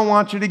go. We don't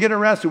want you to get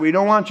arrested. We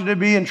don't want you to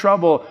be in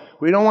trouble.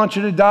 We don't want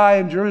you to die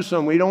in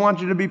Jerusalem. We don't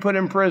want you to be put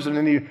in prison."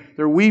 And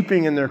they're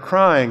weeping and they're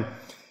crying.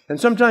 And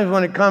sometimes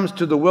when it comes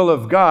to the will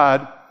of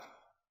God,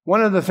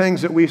 one of the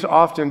things that we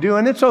often do,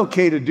 and it's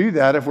okay to do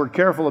that if we're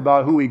careful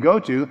about who we go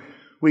to,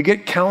 we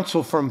get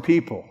counsel from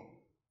people.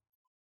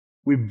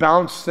 We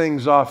bounce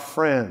things off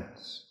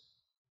friends.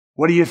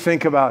 "What do you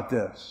think about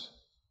this?"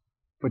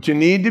 But you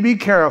need to be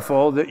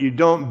careful that you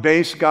don't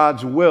base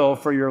God's will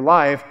for your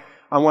life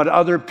on what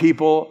other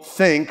people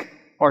think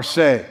or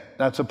say.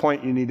 That's a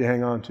point you need to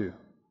hang on to.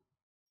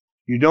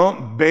 You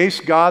don't base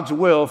God's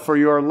will for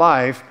your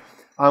life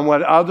on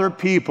what other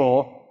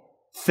people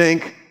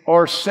think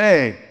or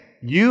say.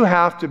 You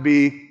have to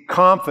be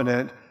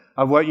confident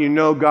of what you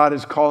know God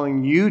is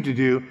calling you to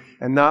do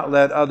and not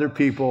let other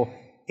people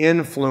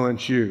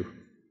influence you.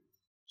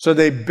 So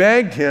they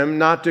begged him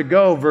not to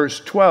go, verse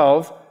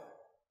 12,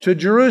 to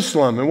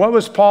Jerusalem. And what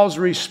was Paul's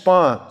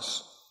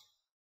response?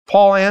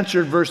 Paul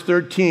answered, verse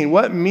 13,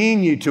 "What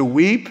mean you, to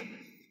weep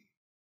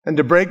and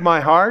to break my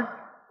heart?"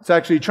 It's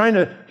actually trying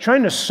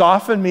to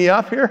soften me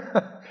up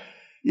here.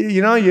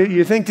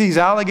 You think these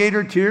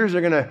alligator tears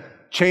are going to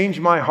change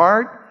my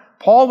heart?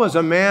 Paul was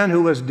a man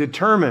who was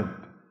determined.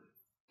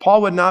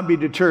 Paul would not be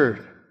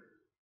deterred.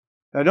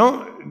 Now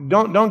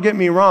don't get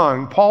me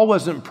wrong. Paul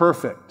wasn't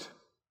perfect.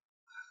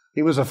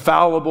 He was a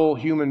fallible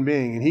human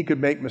being, and he could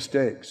make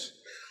mistakes.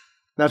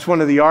 That's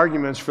one of the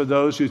arguments for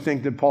those who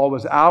think that Paul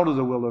was out of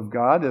the will of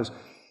God. Is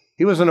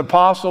he was an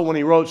apostle when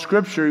he wrote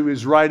Scripture. He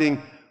was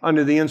writing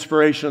under the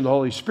inspiration of the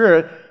Holy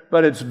Spirit,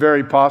 but it's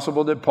very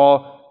possible that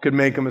Paul could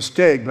make a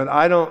mistake. But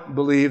I don't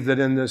believe that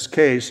in this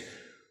case,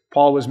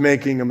 Paul was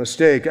making a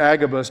mistake.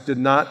 Agabus did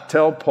not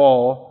tell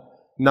Paul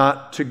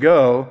not to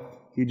go.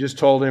 He just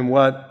told him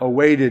what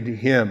awaited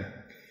him.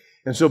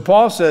 And so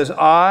Paul says,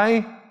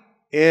 "I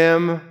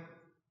am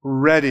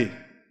ready."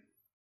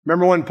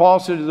 Remember when Paul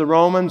said to the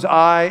Romans,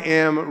 "I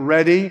am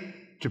ready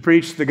to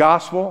preach the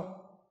gospel.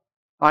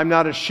 I'm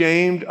not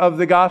ashamed of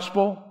the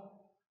gospel."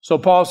 So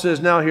Paul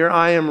says now here,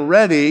 "I am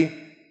ready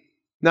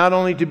not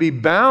only to be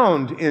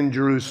bound in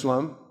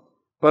Jerusalem,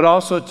 but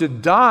also to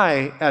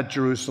die at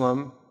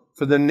Jerusalem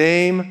for the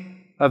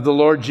name of the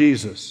Lord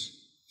Jesus."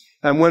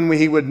 And when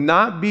he would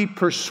not be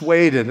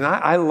persuaded, and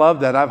I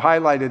love that, I've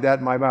highlighted that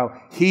in my Bible,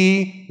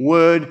 he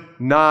would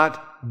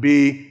not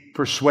be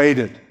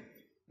persuaded.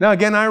 Now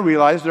again, I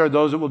realize there are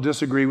those that will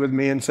disagree with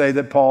me and say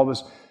that Paul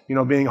was,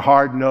 being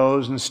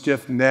hard-nosed and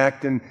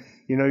stiff-necked, and,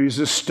 he's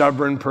a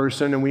stubborn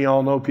person, and we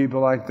all know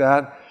people like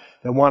that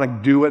want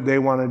to do what they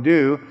want to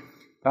do.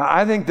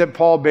 I think that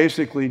Paul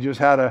basically just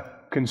had a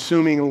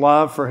consuming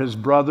love for his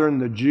brethren,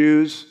 the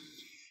Jews,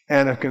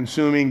 and a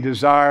consuming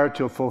desire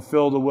to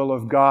fulfill the will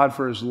of God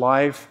for his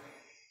life.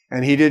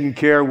 And he didn't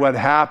care what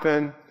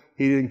happened.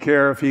 He didn't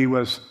care if he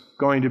was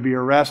going to be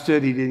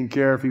arrested. He didn't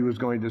care if he was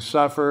going to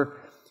suffer.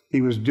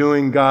 He was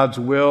doing God's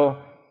will,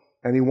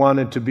 and he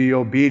wanted to be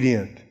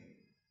obedient.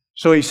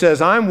 So he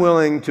says, "I'm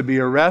willing to be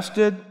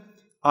arrested.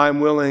 I'm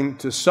willing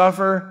to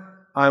suffer.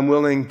 I'm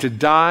willing to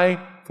die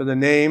for the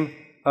name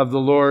of the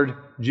Lord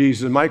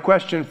Jesus." My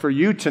question for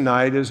you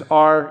tonight is,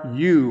 are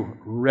you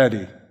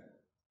ready?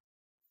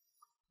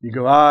 You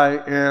go,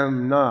 "I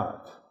am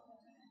not."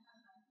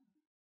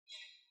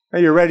 Are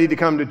you ready to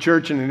come to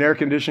church in an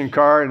air-conditioned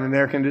car, in an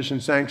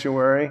air-conditioned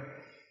sanctuary,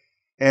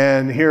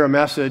 and hear a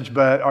message,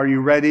 but are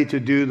you ready to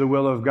do the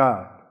will of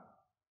God?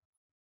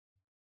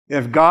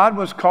 If God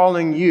was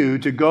calling you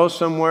to go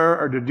somewhere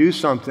or to do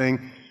something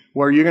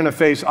where you're going to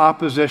face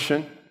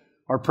opposition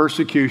or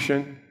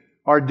persecution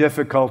or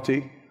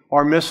difficulty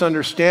or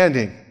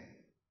misunderstanding,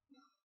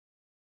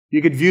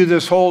 you could view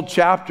this whole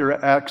chapter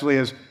actually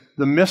as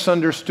the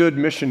misunderstood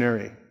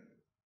missionary.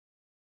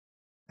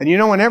 And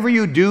whenever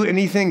you do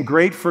anything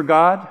great for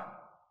God,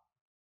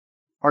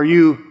 or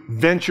you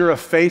venture a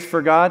faith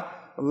for God,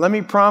 let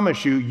me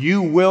promise you,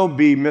 you will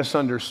be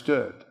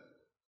misunderstood.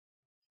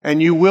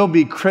 And you will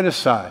be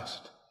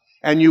criticized.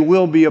 And you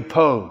will be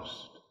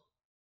opposed.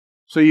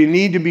 So you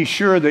need to be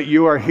sure that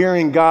you are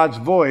hearing God's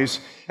voice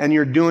and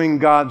you're doing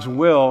God's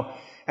will.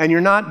 And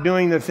you're not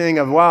doing the thing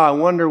of, wow, I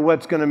wonder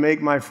what's going to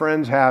make my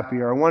friends happy,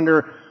 or I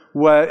wonder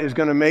what is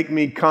going to make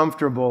me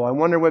comfortable. I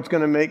wonder what's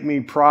going to make me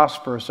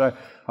prosperous. I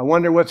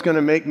wonder what's going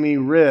to make me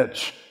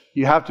rich.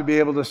 You have to be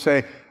able to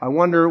say, I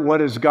wonder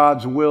what is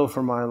God's will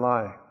for my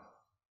life.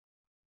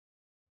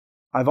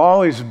 I've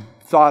always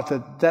thought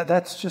that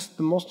that's just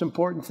the most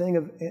important thing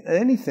of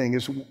anything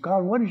is,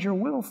 God, what is your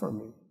will for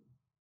me?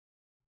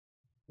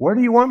 Where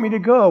do you want me to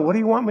go? What do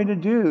you want me to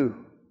do?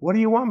 What do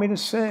you want me to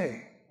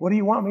say? What do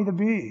you want me to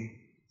be?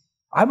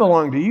 I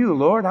belong to you,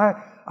 Lord. I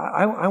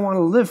want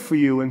to live for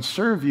you and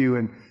serve you,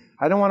 and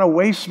I don't want to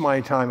waste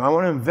my time. I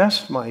want to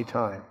invest my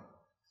time.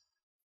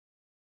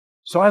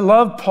 So I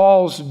love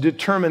Paul's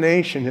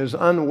determination, his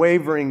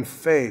unwavering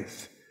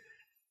faith.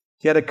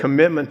 He had a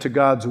commitment to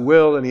God's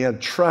will, and he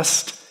had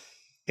trust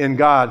in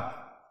God.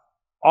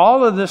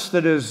 All of this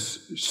that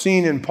is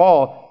seen in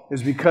Paul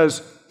is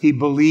because he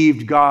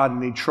believed God,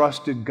 and he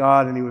trusted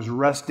God, and he was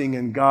resting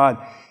in God.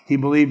 He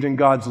believed in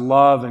God's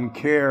love and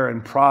care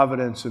and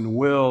providence and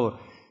will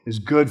is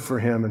good for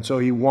him, and so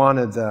he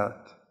wanted that.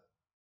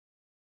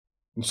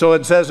 And so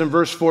it says in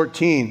verse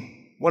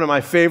 14, one of my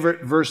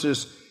favorite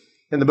verses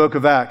in the book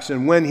of Acts,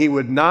 and when he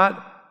would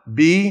not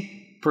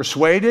be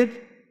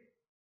persuaded,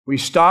 we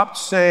stopped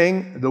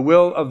saying, the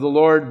will of the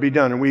Lord be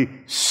done. And we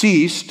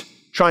ceased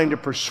trying to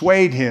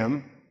persuade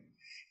him,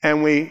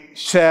 and we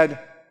said,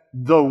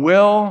 the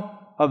will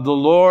of the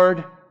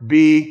Lord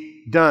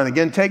be done.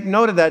 Again, take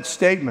note of that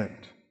statement.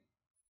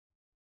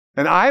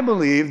 And I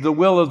believe the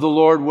will of the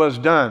Lord was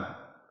done.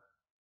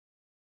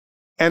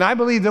 And I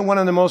believe that one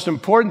of the most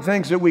important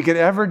things that we could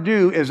ever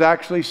do is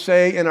actually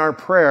say in our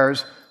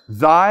prayers,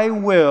 thy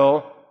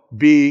will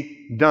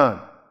be done.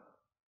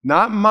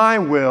 Not my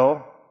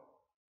will,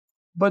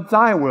 but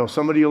thy will.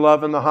 Somebody you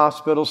love in the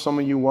hospital,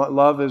 somebody you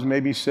love is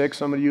maybe sick,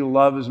 somebody you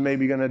love is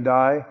maybe going to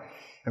die,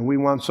 and we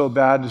want so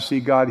bad to see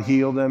God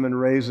heal them and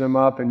raise them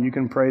up, and you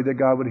can pray that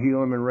God would heal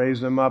them and raise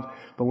them up,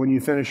 but when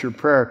you finish your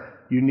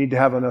prayer, you need to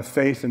have enough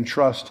faith and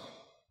trust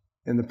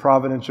in the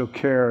providential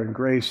care and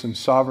grace and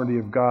sovereignty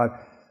of God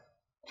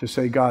to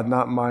say, God,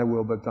 not my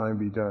will, but thine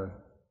be done.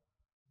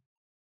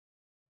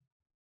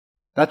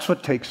 That's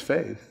what takes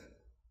faith.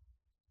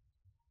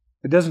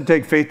 It doesn't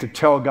take faith to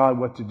tell God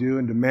what to do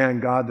and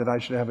demand God that I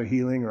should have a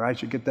healing or I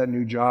should get that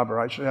new job or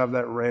I should have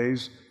that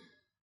raise.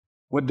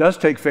 What does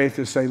take faith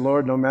is say,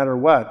 Lord, no matter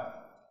what,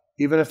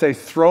 even if they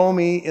throw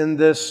me in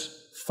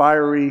this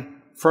fiery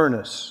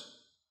furnace,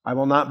 I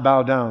will not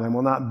bow down. I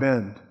will not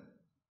bend.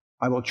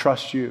 I will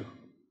trust you.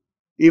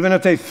 Even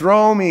if they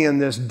throw me in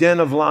this den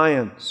of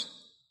lions.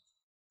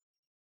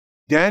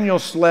 Daniel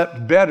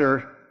slept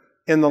better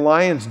in the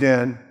lion's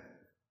den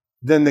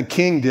than the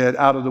king did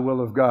out of the will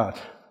of God.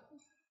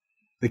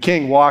 The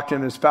king walked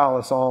in his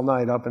palace all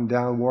night, up and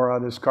down, wore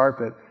out his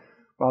carpet,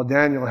 while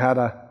Daniel had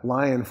a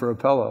lion for a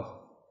pillow.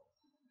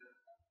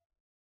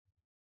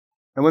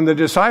 And when the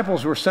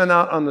disciples were sent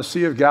out on the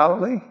Sea of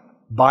Galilee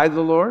by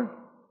the Lord,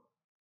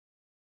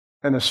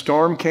 and a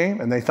storm came,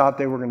 and they thought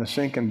they were going to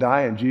sink and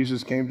die, and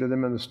Jesus came to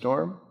them in the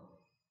storm,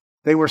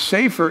 they were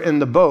safer in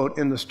the boat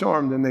in the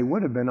storm than they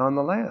would have been on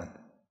the land.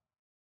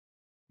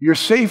 You're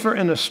safer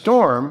in a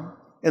storm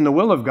in the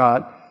will of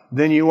God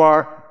than you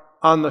are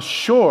on the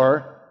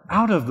shore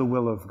out of the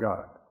will of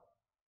God.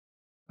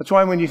 That's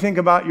why when you think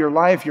about your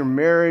life, your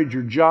marriage,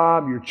 your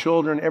job, your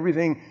children,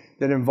 everything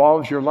that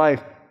involves your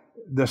life,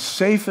 the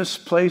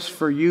safest place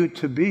for you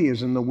to be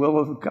is in the will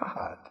of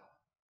God.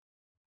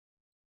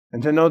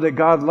 And to know that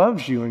God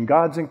loves you and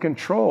God's in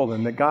control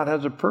and that God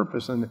has a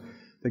purpose and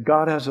that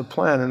God has a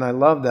plan. And I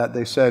love that.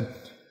 They said,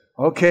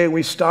 okay,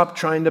 we stopped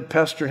trying to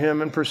pester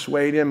him and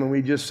persuade him, and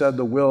we just said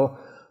the will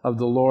of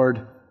the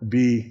Lord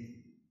be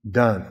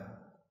done.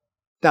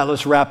 Now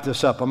let's wrap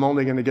this up. I'm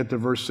only going to get to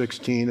verse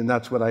 16, and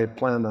that's what I had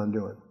planned on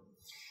doing.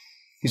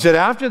 He said,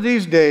 after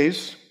these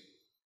days,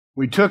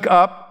 we took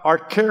up our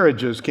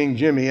carriages, King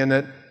Jimmy, and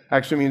it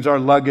actually means our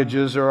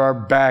luggages or our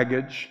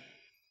baggage,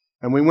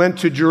 and we went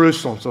to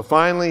Jerusalem. So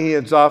finally he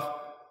heads off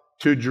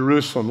to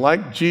Jerusalem,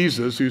 like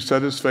Jesus, who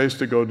set his face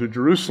to go to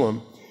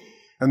Jerusalem.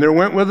 And there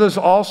went with us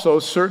also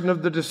certain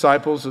of the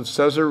disciples of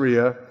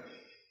Caesarea,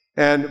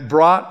 and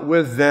brought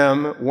with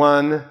them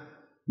one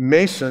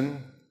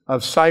Mason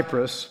of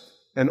Cyprus,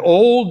 an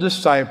old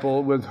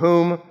disciple with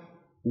whom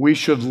we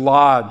should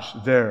lodge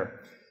there.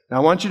 Now I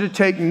want you to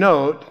take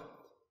note,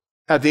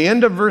 at the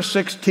end of verse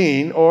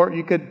 16, or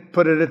you could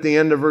put it at the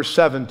end of verse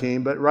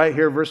 17, but right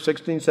here, verse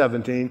 16,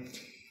 17,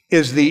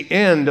 is the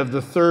end of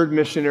the third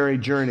missionary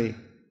journey.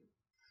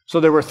 So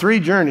there were three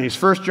journeys,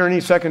 first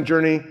journey, second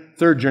journey,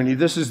 third journey.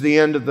 This is the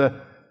end of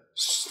the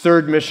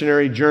third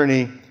missionary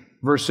journey,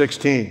 verse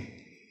 16.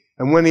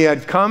 And when he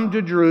had come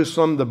to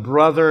Jerusalem, the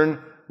brethren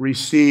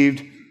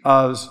received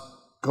us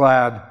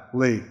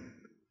gladly.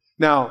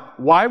 Now,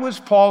 why was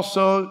Paul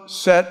so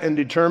set and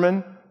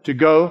determined to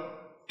go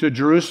to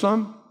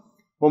Jerusalem?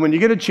 Well, when you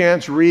get a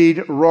chance,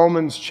 read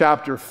Romans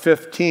chapter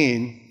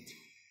 15,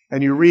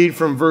 and you read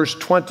from verse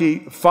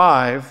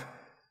 25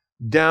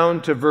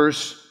 down to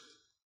verse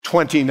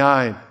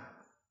 29.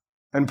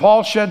 And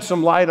Paul shed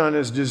some light on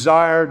his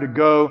desire to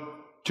go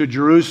to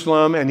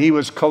Jerusalem, and he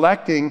was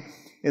collecting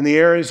in the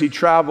areas he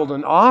traveled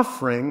an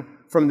offering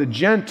from the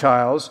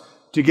Gentiles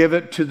to give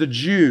it to the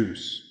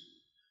Jews,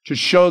 to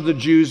show the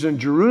Jews in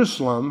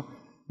Jerusalem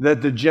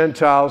that the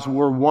Gentiles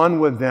were one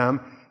with them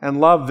and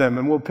loved them.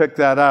 And we'll pick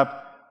that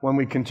up when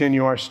we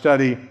continue our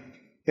study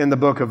in the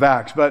book of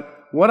Acts.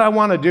 But what I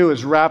want to do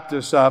is wrap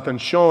this up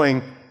and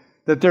showing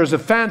that there's a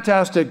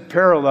fantastic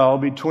parallel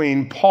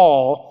between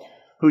Paul,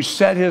 who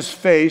set his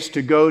face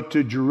to go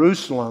to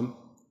Jerusalem,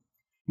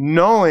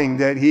 knowing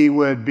that he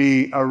would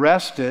be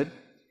arrested,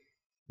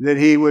 that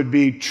he would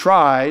be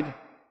tried,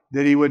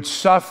 that he would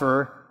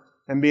suffer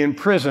and be in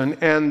prison,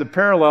 and the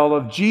parallel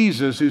of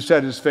Jesus, who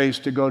set his face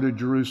to go to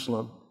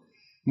Jerusalem,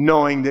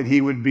 knowing that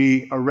he would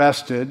be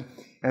arrested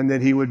and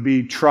that he would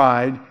be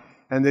tried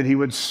and that he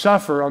would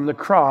suffer on the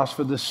cross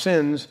for the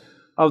sins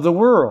of the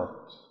world.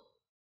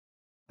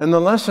 And the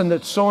lesson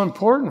that's so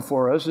important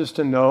for us is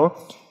to know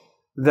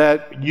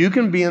that you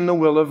can be in the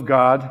will of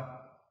God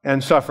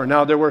and suffer.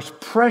 Now, there was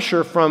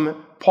pressure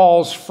from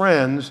Paul's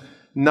friends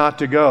not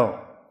to go.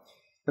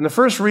 And the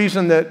first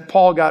reason that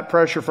Paul got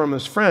pressure from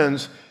his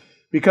friends,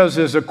 because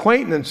his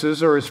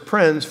acquaintances or his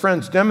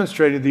friends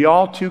demonstrated the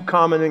all too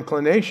common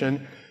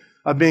inclination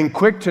of being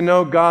quick to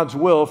know God's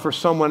will for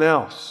someone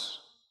else.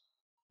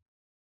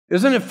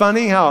 Isn't it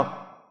funny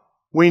how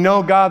we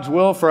know God's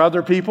will for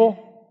other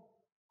people?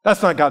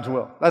 That's not God's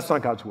will. That's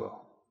not God's will.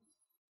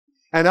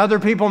 And other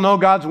people know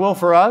God's will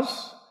for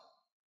us?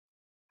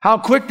 How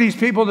quick these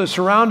people that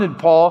surrounded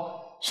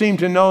Paul seem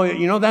to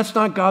know, that's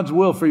not God's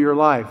will for your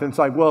life. And it's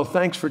like, well,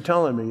 thanks for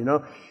telling me,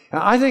 And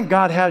I think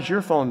God has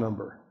your phone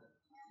number.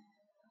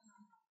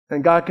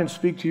 And God can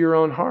speak to your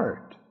own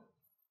heart.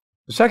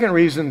 The second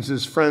reason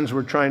his friends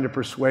were trying to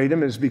persuade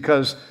him is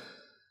because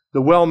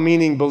the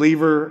well-meaning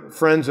believer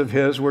friends of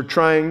his were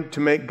trying to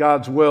make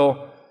God's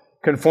will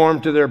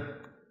conform to their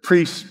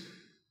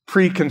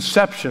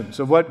preconceptions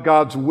of what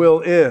God's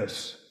will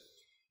is.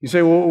 You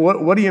say, well,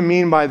 what do you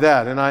mean by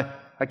that? And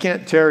I I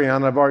can't tarry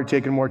on. I've already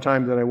taken more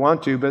time than I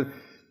want to, but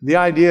the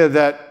idea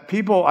that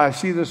people, I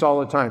see this all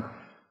the time,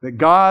 that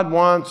God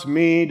wants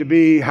me to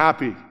be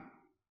happy.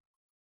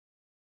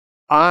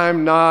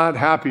 I'm not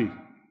happy.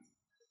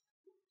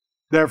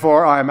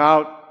 Therefore, I'm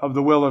out of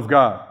the will of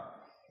God.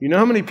 You know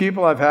how many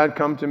people I've had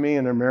come to me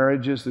in their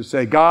marriages that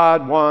say,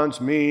 God wants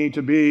me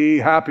to be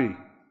happy,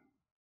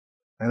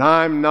 and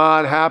I'm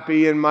not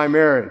happy in my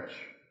marriage,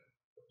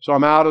 so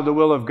I'm out of the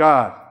will of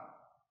God.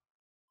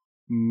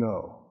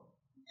 No.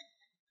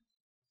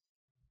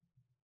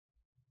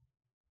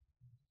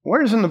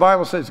 Where does in the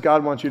Bible says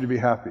God wants you to be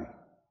happy?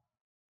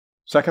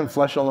 2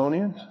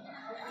 Thessalonians?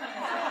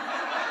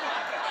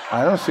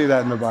 I don't see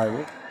that in the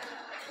Bible.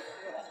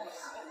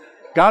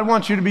 God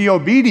wants you to be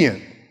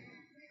obedient.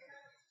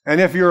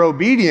 And if you're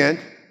obedient,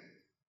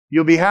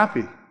 you'll be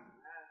happy.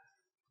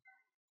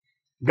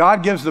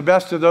 God gives the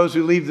best to those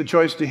who leave the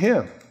choice to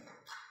Him.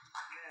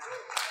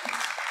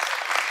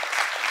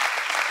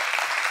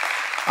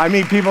 I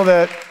meet people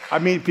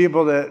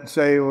that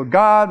say, well,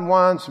 God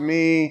wants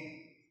me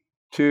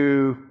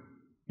to,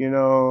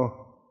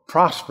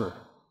 prosper.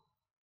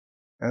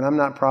 And I'm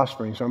not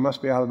prospering, so I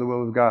must be out of the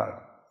will of God.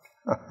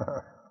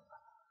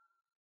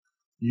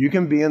 You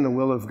can be in the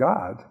will of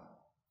God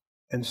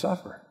and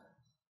suffer.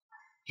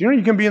 Do you know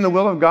you can be in the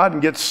will of God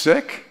and get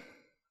sick?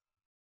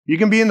 You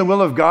can be in the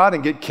will of God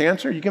and get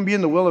cancer. You can be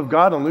in the will of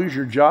God and lose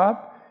your job.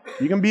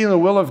 You can be in the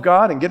will of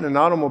God and get in an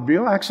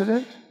automobile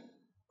accident.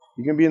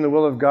 You can be in the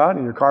will of God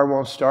and your car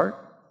won't start.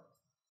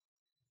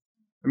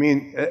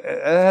 It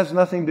has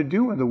nothing to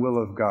do with the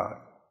will of God.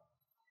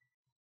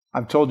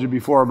 I've told you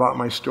before about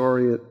my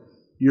story.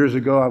 Years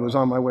ago, I was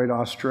on my way to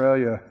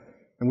Australia,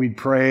 and we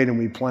prayed and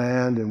we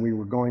planned, and we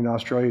were going to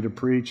Australia to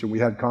preach, and we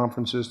had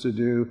conferences to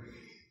do.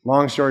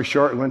 Long story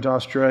short, we went to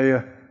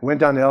Australia. We went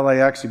down to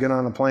LAX to get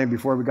on a plane.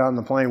 Before we got on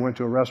the plane, we went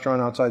to a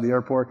restaurant outside the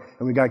airport,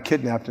 and we got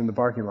kidnapped in the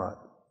parking lot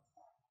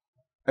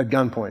at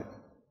gunpoint.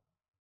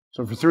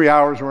 So for 3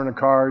 hours, we're in a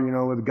car,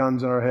 with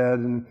guns in our head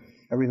and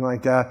everything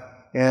like that.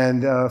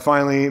 And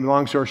finally,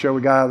 long story short,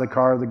 we got out of the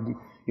car.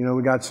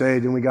 We got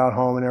saved, and we got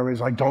home, and everybody's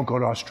like, "Don't go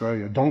to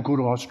Australia. Don't go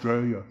to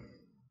Australia.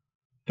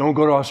 Don't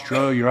go to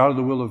Australia. You're out of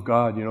the will of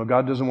God.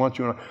 God doesn't want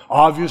you in.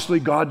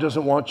 Obviously, God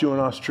doesn't want you in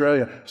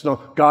Australia.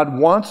 So God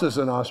wants us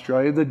in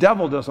Australia. The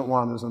devil doesn't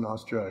want us in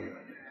Australia."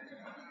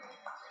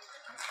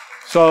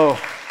 So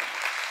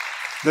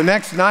the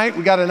next night,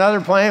 we got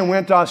another plane,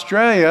 went to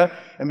Australia,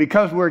 and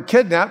because we were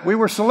kidnapped, we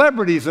were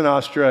celebrities in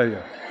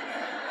Australia.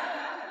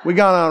 We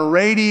got on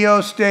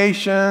radio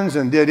stations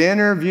and did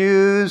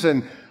interviews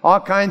and all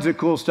kinds of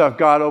cool stuff.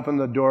 God opened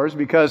the doors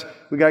because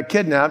we got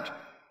kidnapped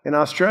in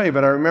Australia.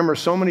 But I remember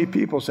so many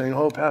people saying,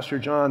 "Oh, Pastor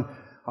John,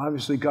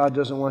 obviously God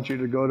doesn't want you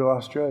to go to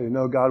Australia."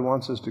 No, God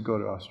wants us to go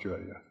to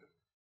Australia.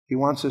 He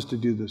wants us to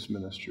do this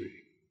ministry.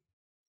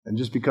 And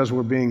just because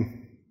we're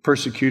being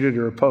persecuted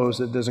or opposed,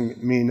 that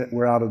doesn't mean that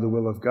we're out of the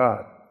will of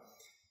God.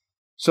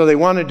 So they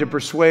wanted to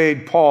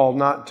persuade Paul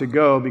not to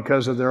go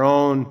because of their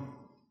own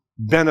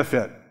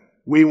benefit.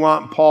 We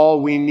want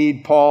Paul. We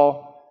need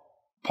Paul.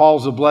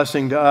 Paul's a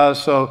blessing to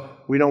us, so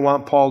we don't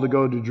want Paul to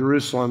go to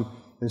Jerusalem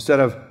instead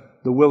of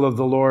the will of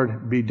the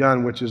Lord be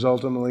done, which is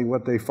ultimately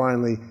what they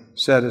finally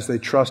said as they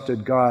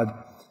trusted God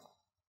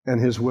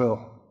and His will.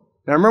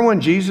 Now, remember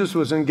when Jesus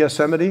was in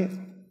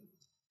Gethsemane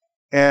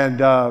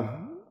and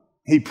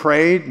He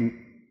prayed and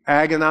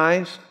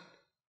agonized,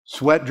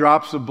 sweat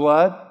drops of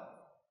blood,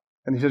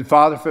 and He said,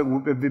 "Father,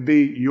 if it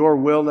be your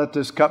will, let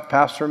this cup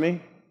pass from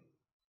me.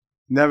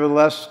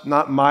 Nevertheless,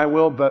 not my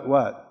will, but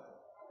what?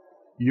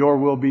 Your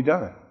will be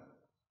done."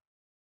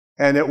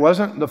 And it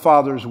wasn't the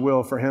Father's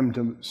will for Him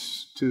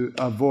to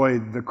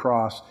avoid the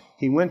cross.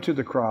 He went to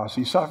the cross.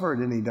 He suffered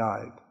and He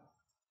died,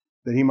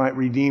 that He might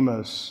redeem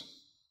us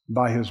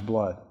by His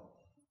blood.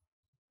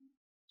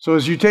 So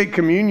as you take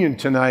communion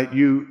tonight,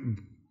 you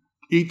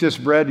eat this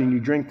bread and you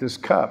drink this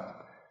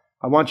cup.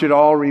 I want you to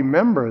all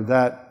remember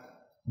that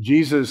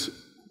Jesus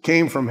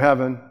came from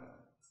heaven,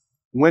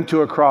 went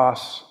to a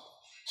cross,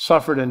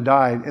 suffered and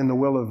died in the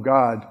will of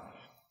God.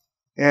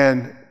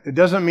 And it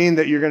doesn't mean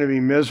that you're going to be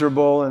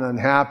miserable and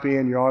unhappy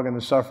and you're all going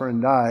to suffer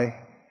and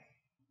die.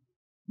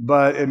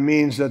 But it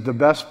means that the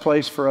best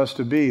place for us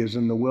to be is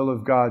in the will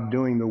of God,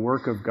 doing the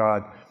work of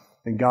God.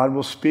 And God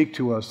will speak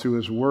to us through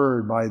His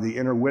Word, by the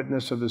inner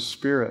witness of His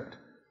Spirit,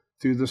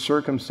 through the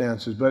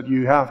circumstances. But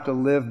you have to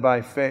live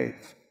by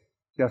faith.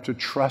 You have to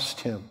trust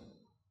Him.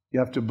 You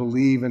have to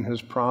believe in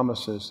His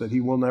promises, that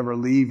He will never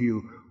leave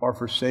you or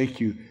forsake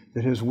you,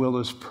 that His will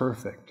is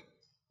perfect,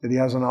 that He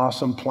has an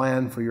awesome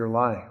plan for your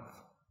life.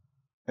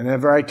 And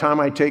every time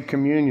I take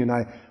communion,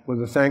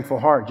 with a thankful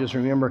heart, just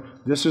remember,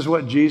 this is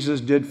what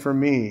Jesus did for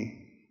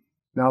me.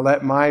 Now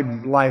let my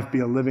life be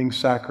a living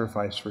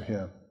sacrifice for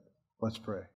Him. Let's pray.